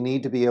we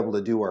need to be able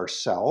to do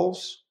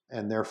ourselves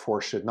and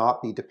therefore should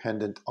not be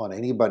dependent on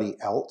anybody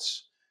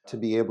else to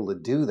be able to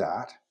do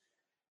that.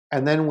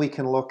 And then we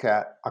can look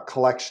at a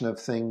collection of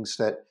things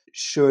that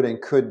should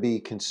and could be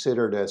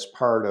considered as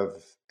part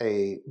of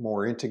a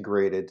more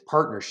integrated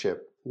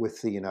partnership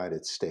with the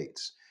United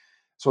States.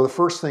 So the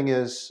first thing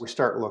is we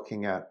start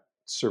looking at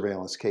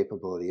surveillance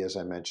capability, as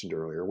I mentioned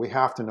earlier. We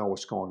have to know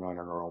what's going on in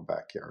our own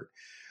backyard.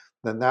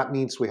 Then that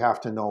means we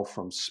have to know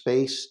from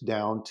space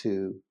down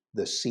to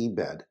the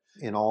seabed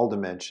in all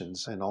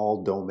dimensions and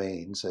all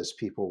domains, as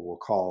people will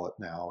call it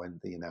now in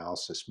the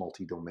analysis,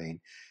 multi-domain.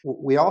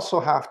 We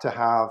also have to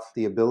have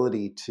the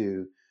ability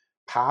to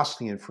pass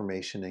the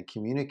information and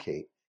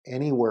communicate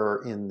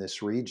anywhere in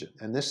this region.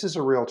 And this is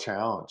a real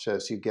challenge.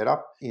 As you get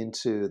up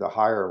into the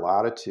higher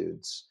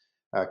latitudes,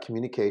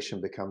 communication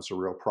becomes a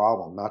real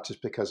problem, not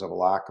just because of a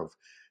lack of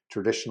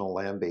traditional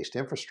land-based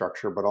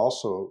infrastructure, but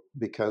also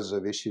because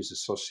of issues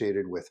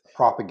associated with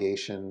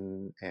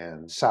propagation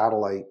and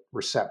satellite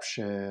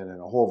reception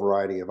and a whole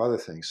variety of other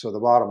things. So the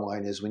bottom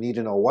line is we need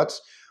to know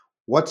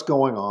what's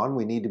going on.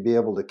 We need to be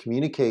able to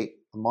communicate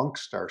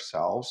amongst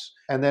ourselves.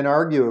 And then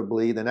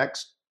arguably the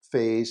next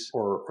phase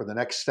or the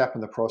next step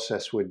in the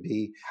process would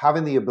be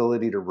having the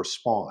ability to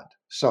respond.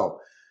 So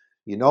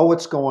you know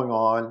what's going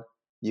on,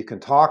 you can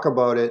talk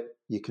about it,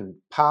 you can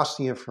pass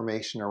the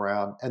information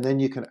around, and then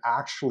you can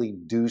actually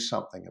do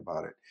something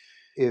about it.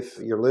 If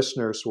your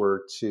listeners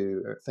were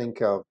to think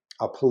of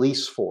a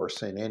police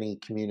force in any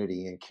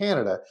community in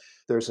Canada,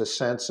 there's a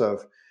sense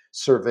of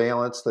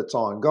surveillance that's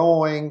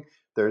ongoing.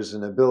 There's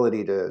an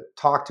ability to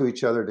talk to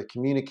each other, to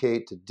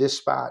communicate, to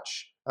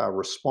dispatch a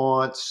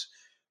response,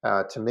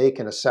 to make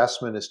an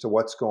assessment as to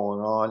what's going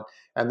on,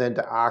 and then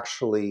to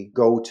actually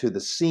go to the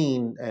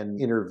scene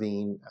and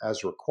intervene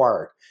as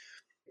required.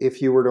 If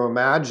you were to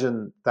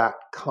imagine that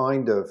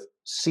kind of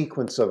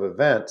sequence of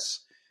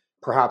events,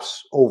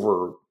 perhaps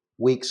over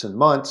weeks and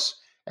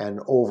months and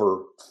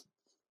over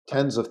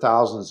tens of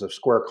thousands of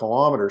square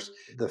kilometers,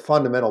 the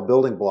fundamental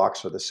building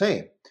blocks are the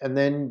same. And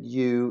then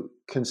you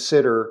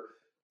consider,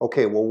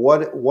 okay, well,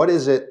 what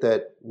is it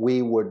that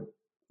we would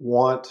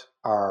want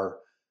our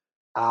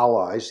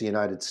allies, the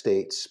United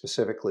States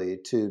specifically,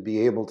 to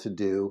be able to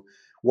do?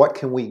 What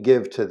can we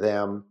give to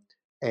them?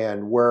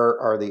 And where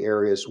are the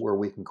areas where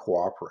we can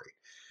cooperate?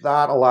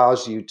 That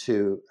allows you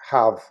to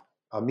have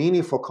a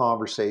meaningful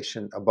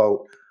conversation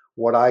about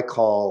what I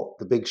call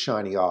the big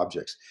shiny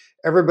objects.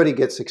 Everybody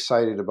gets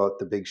excited about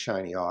the big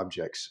shiny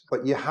objects,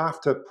 but you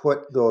have to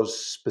put those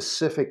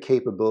specific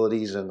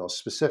capabilities and those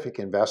specific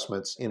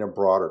investments in a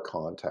broader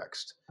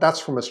context.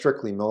 That's from a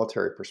strictly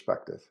military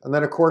perspective. And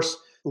then, of course,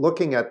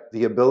 looking at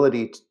the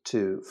ability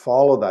to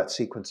follow that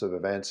sequence of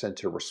events and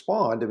to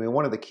respond, I mean,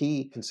 one of the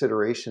key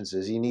considerations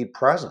is you need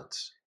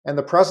presence. And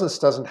the presence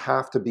doesn't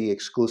have to be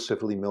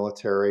exclusively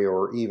military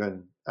or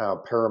even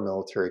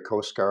paramilitary,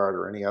 Coast Guard,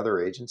 or any other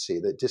agency.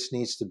 That just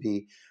needs to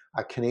be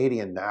a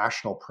Canadian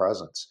national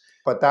presence.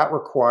 But that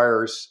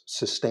requires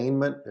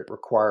sustainment, it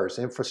requires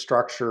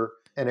infrastructure,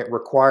 and it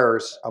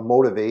requires a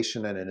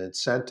motivation and an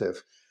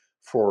incentive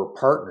for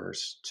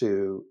partners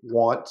to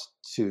want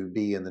to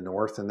be in the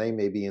North, and they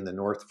may be in the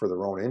North for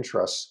their own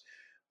interests,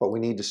 but we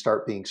need to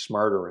start being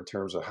smarter in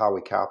terms of how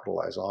we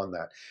capitalize on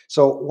that.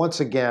 So once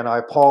again, I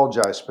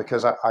apologize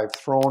because I've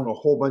thrown a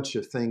whole bunch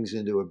of things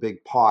into a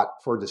big pot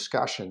for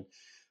discussion,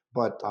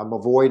 but I'm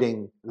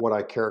avoiding what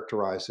I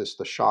characterize as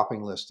the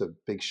shopping list of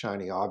big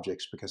shiny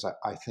objects because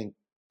I think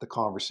the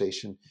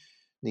conversation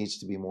needs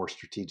to be more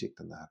strategic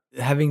than that.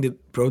 Having the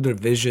broader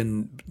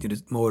vision,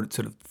 more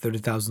sort of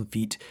 30,000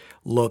 feet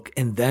look,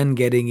 and then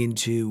getting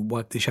into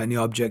what the shiny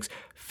objects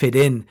fit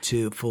in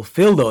to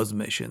fulfill those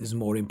missions is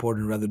more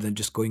important rather than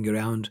just going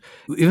around.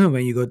 Even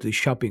when you go to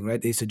shopping,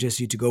 right, they suggest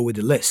you to go with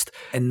a list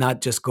and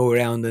not just go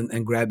around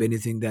and grab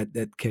anything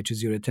that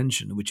catches your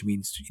attention, which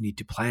means you need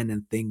to plan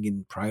and think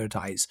and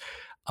prioritize.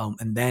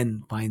 And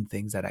then find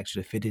things that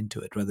actually fit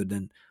into it rather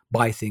than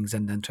buy things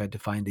and then try to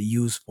find a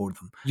use for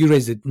them. You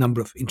raised a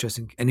number of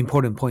interesting and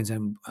important points,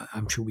 and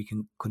I'm sure we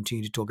can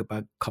continue to talk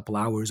about a couple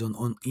hours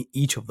on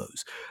each of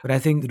those. But I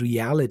think the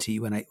reality,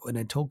 when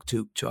I talk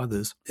to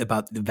others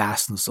about the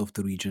vastness of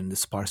the region, the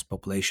sparse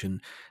population,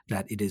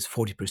 that it is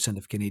 40%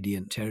 of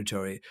Canadian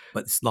territory,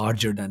 but it's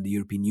larger than the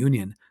European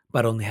Union,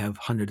 but only have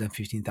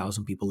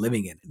 115,000 people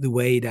living in. The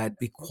way that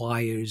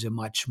requires a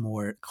much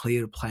more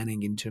clear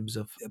planning in terms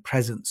of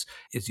presence,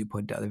 as you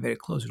pointed out, a very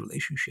close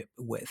relationship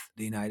with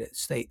the United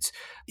States.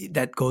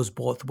 That goes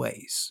both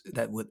ways.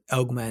 That would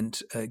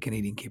augment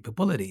Canadian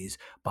capabilities,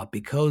 but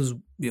because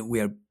we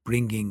are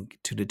bringing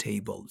to the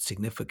table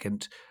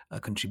significant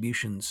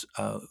contributions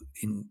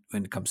when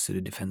it comes to the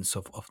defense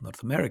of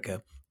North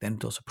America, then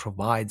it also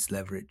provides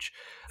leverage,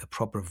 a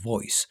proper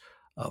voice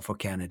for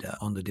Canada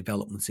on the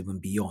developments even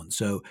beyond.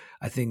 So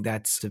I think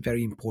that's a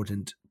very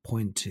important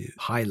point to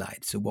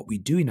highlight. So what we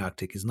do in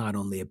Arctic is not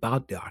only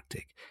about the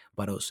Arctic,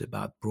 but also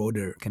about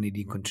broader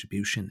Canadian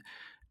contribution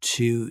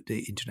to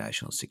the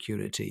international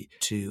security,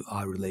 to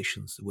our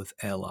relations with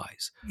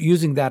allies.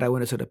 Using that, I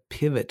want to sort of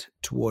pivot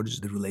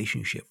towards the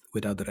relationship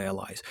with other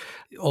allies.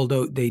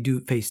 Although they do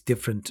face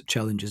different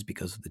challenges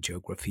because of the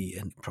geography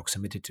and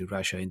proximity to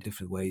Russia in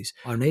different ways,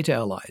 our NATO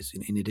allies,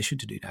 in addition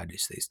to the United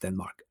States,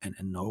 Denmark, and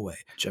Norway,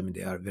 which, I mean,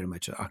 they are very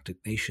much an Arctic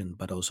nation,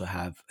 but also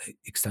have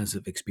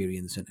extensive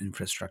experience and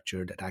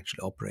infrastructure that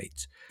actually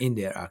operates in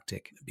their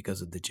Arctic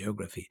because of the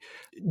geography.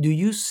 Do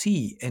you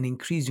see an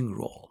increasing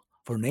role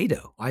for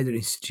NATO, either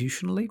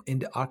institutionally in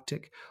the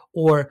Arctic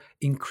or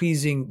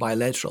increasing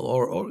bilateral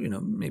or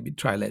maybe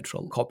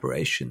trilateral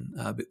cooperation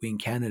between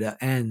Canada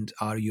and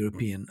our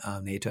European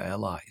NATO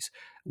allies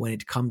when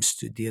it comes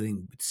to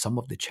dealing with some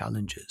of the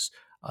challenges?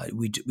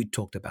 We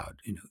talked about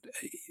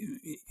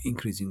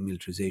increasing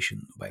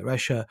militarization by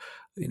Russia,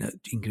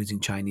 increasing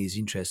Chinese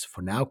interest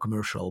for now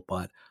commercial,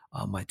 but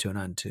might turn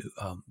on to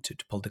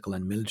political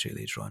and military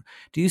later on.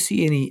 Do you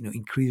see any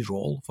increased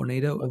role for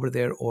NATO over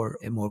there, or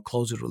a more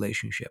closer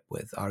relationship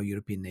with our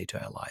European NATO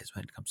allies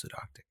when it comes to the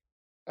Arctic?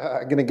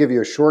 I'm going to give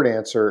you a short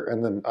answer,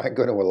 and then I'm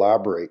going to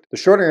elaborate. The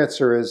short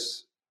answer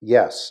is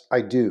yes,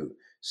 I do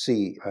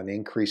see an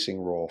increasing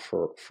role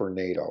for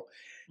NATO.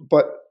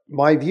 But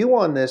my view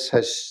on this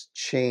has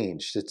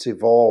changed. It's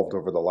evolved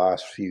over the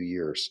last few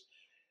years.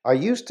 I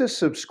used to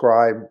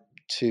subscribe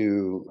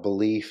to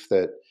belief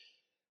that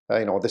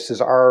this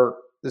is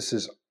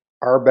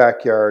our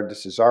backyard,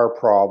 this is our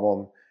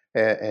problem,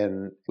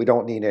 and we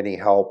don't need any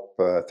help.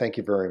 Thank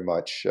you very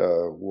much.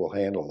 We'll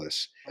handle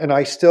this. And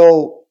I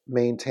still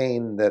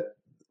maintain that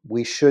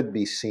we should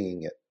be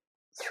seeing it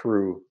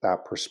through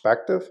that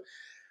perspective.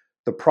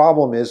 The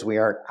problem is we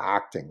aren't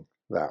acting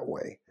that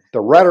way.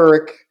 The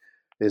rhetoric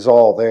is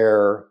all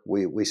there.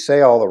 We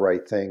say all the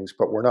right things,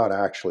 but we're not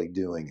actually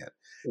doing it,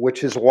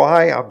 which is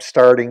why I'm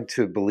starting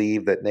to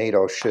believe that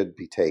NATO should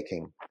be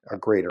taking a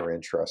greater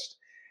interest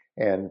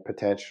and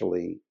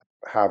potentially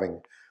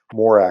having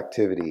more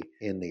activity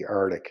in the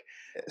Arctic.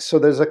 So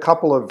there's a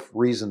couple of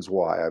reasons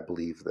why I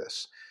believe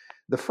this.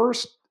 The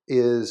first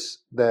is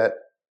that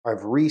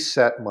I've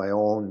reset my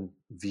own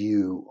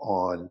view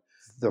on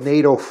the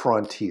NATO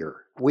frontier.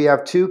 We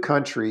have two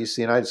countries,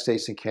 the United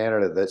States and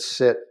Canada, that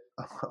sit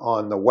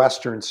on the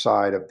western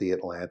side of the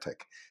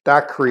Atlantic.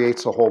 That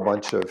creates a whole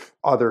bunch of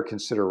other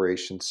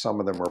considerations. Some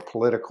of them are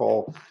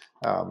political.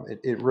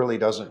 It really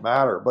doesn't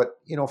matter. But,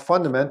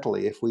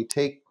 fundamentally, if we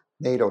take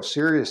NATO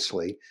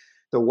seriously,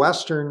 the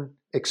western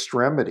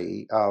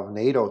extremity of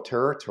NATO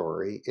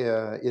territory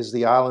is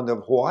the island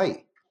of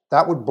Hawaii.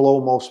 That would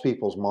blow most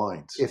people's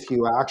minds if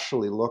you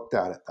actually looked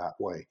at it that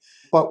way.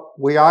 But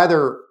we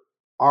either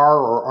are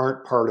or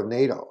aren't part of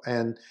NATO.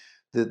 And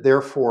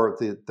therefore,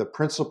 the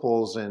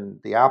principles and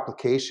the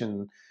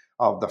application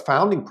of the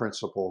founding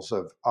principles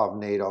of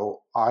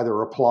NATO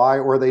either apply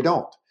or they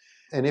don't.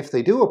 And if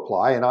they do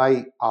apply, and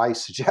I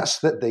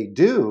suggest that they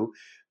do,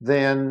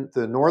 then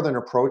the northern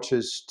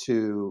approaches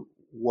to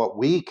what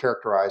we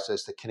characterize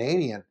as the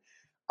Canadian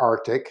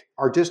Arctic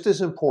are just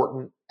as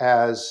important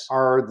as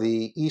are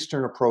the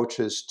eastern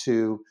approaches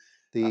to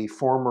the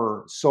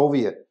former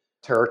Soviet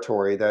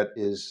territory that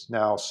is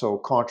now so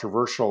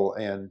controversial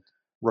and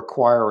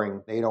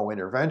requiring NATO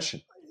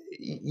intervention.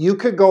 You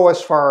could go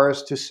as far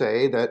as to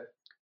say that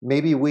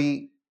maybe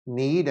we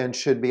need and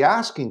should be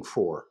asking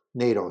for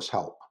NATO's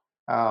help.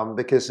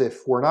 Because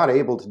if we're not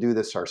able to do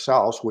this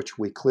ourselves, which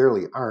we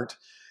clearly aren't,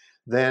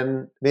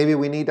 then maybe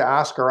we need to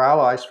ask our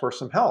allies for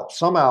some help.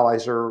 Some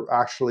allies are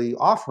actually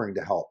offering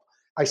to help.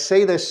 I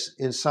say this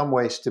in some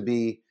ways to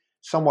be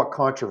somewhat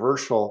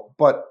controversial,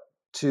 but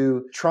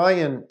to try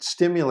and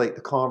stimulate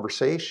the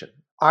conversation.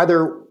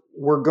 Either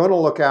we're going to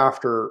look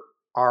after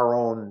our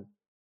own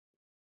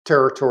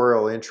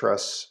territorial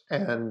interests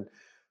and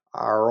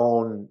our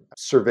own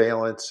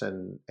surveillance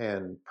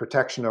and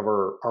protection of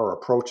our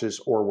approaches,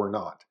 or we're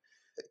not.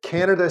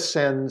 Canada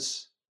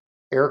sends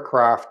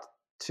aircraft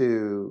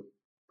to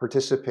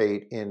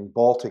participate in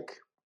Baltic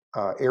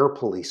air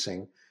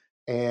policing,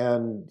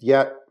 and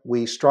yet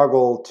we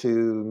struggle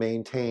to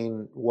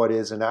maintain what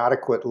is an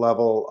adequate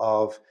level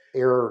of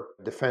air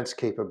defense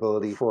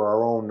capability for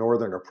our own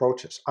northern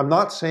approaches. I'm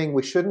not saying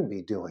we shouldn't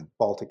be doing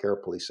Baltic air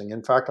policing.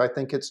 In fact, I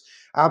think it's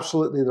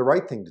absolutely the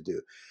right thing to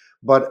do.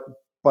 But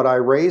I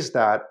raise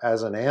that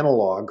as an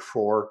analog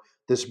for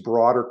this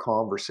broader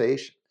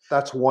conversation.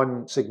 That's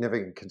one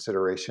significant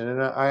consideration.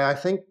 And I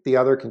think the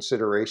other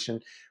consideration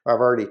I've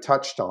already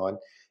touched on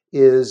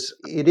is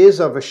it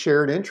is of a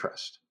shared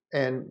interest,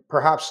 and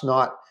perhaps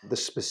not the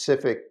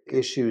specific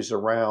issues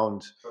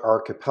around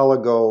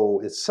archipelago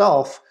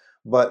itself,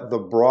 but the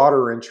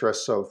broader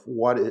interests of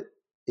what it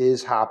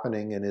is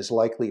happening and is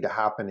likely to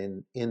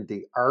happen in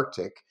the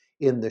Arctic,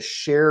 in the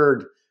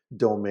shared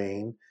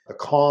domain, the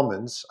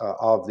commons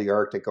of the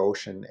Arctic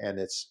Ocean and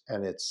its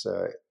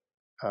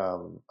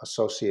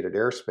associated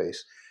airspace.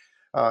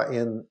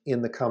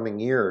 In the coming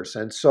years.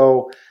 And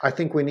so I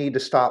think we need to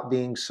stop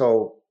being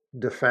so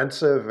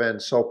defensive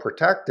and so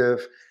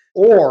protective,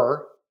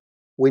 or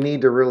we need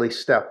to really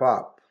step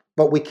up.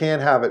 But we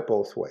can't have it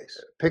both ways.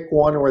 Pick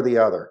one or the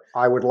other.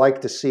 I would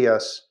like to see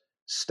us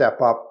step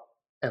up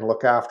and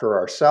look after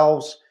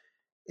ourselves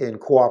in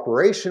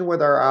cooperation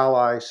with our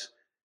allies.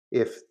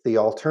 If the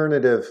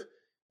alternative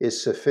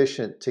is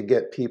sufficient to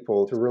get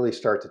people to really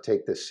start to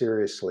take this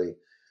seriously,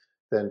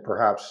 then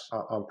perhaps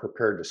I'm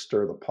prepared to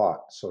stir the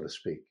pot, so to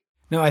speak.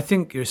 No, I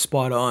think you're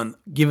spot on.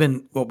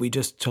 Given what we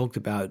just talked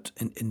about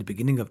in the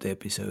beginning of the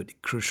episode, the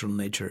crucial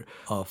nature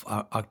of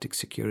our Arctic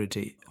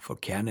security for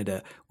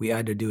Canada, we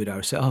either do it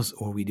ourselves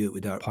or we do it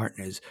with our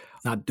partners.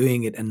 Not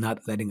doing it and not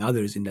letting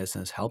others, in that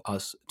sense, help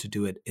us to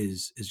do it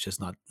is just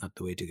not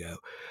the way to go.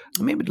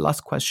 Maybe the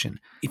last question.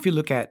 If you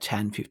look at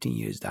 10, 15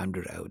 years down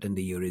the road and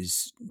the year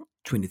is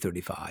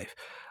 2035,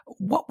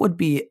 what would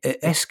be a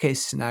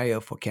best-case scenario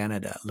for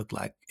Canada look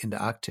like in the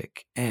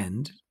Arctic,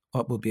 and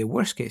what would be a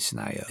worst-case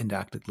scenario in the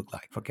Arctic look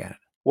like for Canada?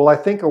 Well, I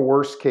think a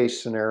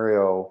worst-case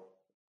scenario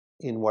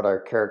in what I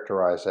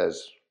characterize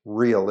as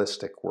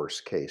realistic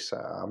worst case.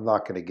 I'm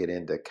not going to get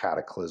into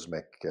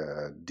cataclysmic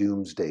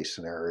doomsday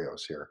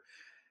scenarios here.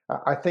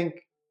 I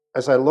think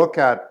as I look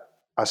at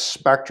a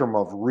spectrum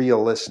of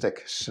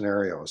realistic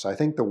scenarios, I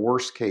think the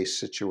worst-case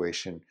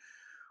situation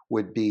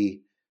would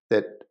be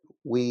that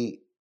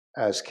we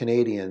as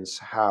Canadians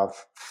have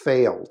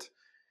failed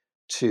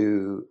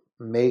to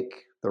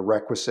make the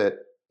requisite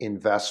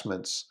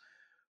investments,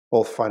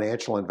 both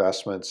financial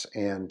investments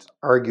and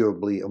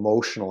arguably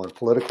emotional and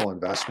political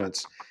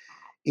investments,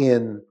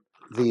 in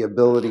the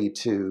ability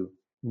to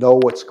know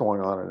what's going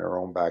on in our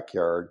own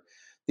backyard,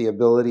 the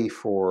ability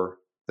for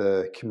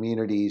the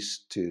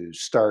communities to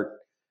start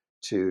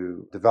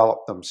to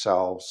develop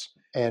themselves.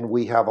 And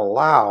we have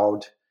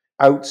allowed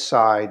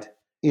outside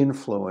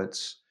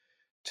influence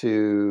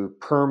to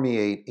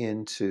permeate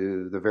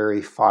into the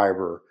very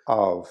fiber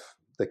of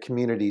the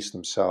communities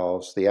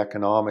themselves, the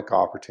economic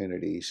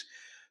opportunities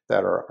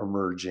that are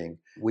emerging.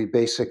 We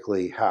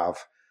basically have,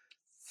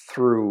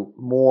 through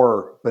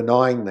more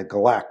benign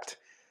neglect,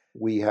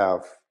 we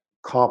have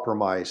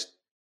compromised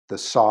the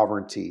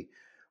sovereignty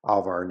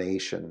of our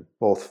nation,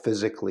 both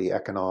physically,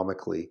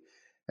 economically,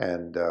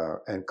 and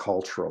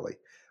culturally.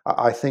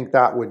 I think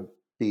that would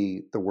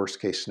be the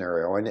worst case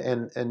scenario.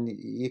 And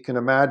you can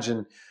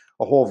imagine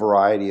a whole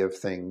variety of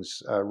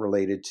things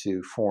related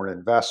to foreign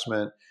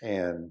investment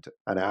and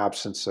an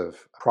absence of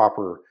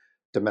proper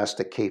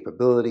domestic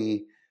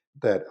capability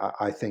that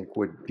I think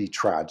would be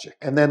tragic.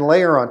 And then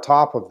layer on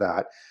top of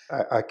that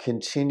a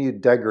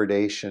continued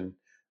degradation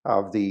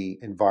of the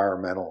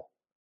environmental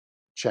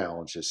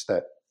challenges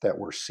that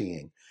we're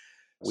seeing.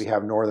 We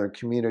have northern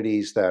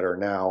communities that are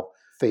now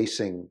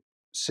facing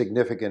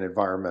significant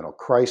environmental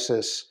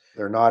crisis.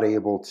 They're not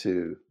able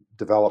to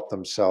develop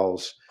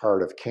themselves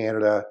part of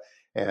Canada,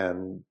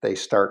 and they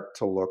start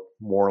to look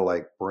more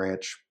like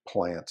branch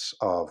plants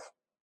of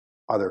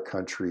other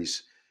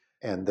countries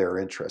and their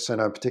interests. And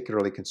I'm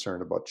particularly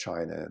concerned about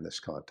China in this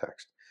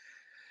context.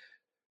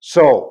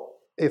 So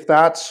if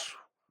that's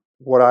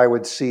what I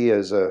would see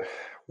as a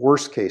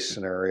worst case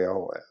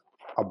scenario,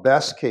 a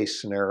best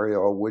case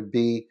scenario would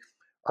be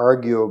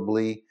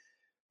arguably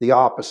the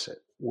opposite,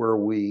 where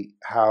we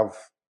have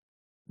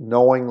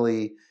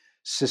knowingly,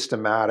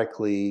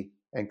 systematically,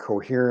 and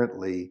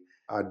coherently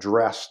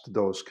addressed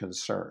those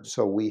concerns.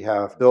 So we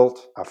have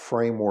built a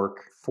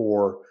framework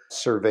for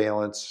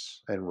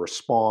surveillance and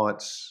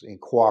response in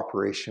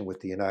cooperation with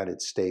the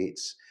United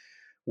States.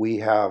 We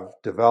have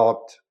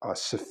developed a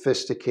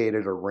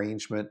sophisticated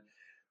arrangement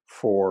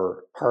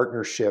for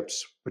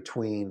partnerships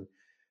between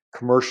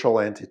commercial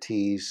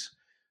entities,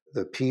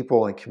 the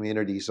people and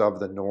communities of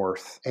the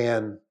North,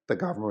 and the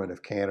Government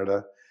of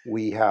Canada.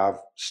 We have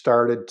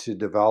started to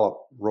develop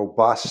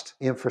robust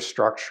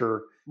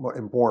infrastructure,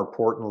 and more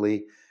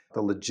importantly,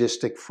 the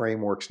logistic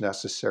frameworks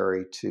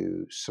necessary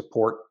to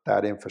support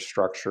that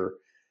infrastructure.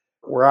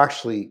 We're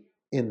actually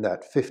in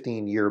that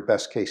 15-year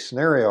best case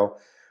scenario,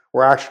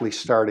 we're actually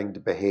starting to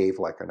behave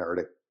like an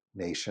Arctic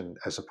nation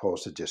as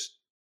opposed to just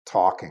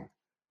talking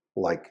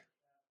like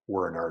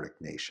we're an Arctic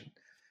nation.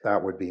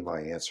 That would be my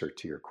answer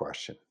to your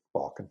question,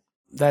 Balkan.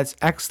 That's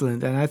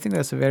excellent. And I think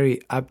that's a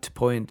very apt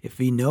point. If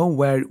we know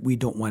where we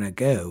don't want to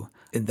go,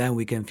 and then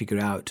we can figure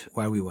out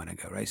where we want to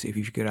go, right? So if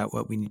you figure out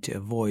what we need to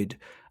avoid,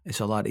 it's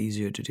a lot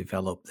easier to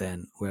develop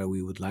than where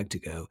we would like to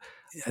go.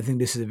 I think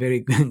this is a very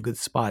good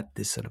spot,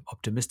 this sort of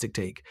optimistic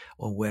take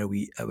on where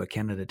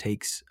Canada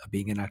takes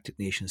being an Arctic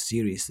nation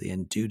seriously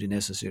and do the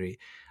necessary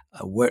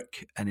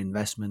work and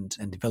investment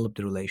and develop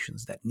the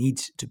relations that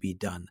needs to be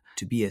done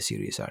to be a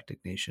serious Arctic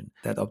nation.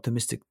 That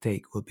optimistic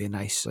take will be a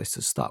nice place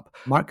to stop.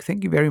 Mark,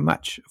 thank you very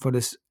much for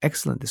this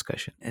excellent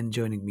discussion and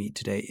joining me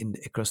today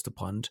across the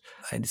pond.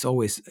 And it's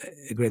always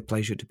a great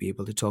pleasure to be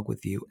able to talk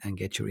with you and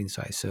get your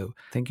insights. So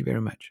thank you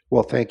very much.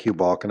 Well, thank you,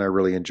 Balkan. I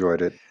really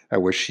enjoyed it. I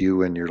wish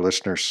you and your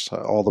listeners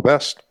all the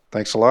best.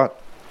 Thanks a lot.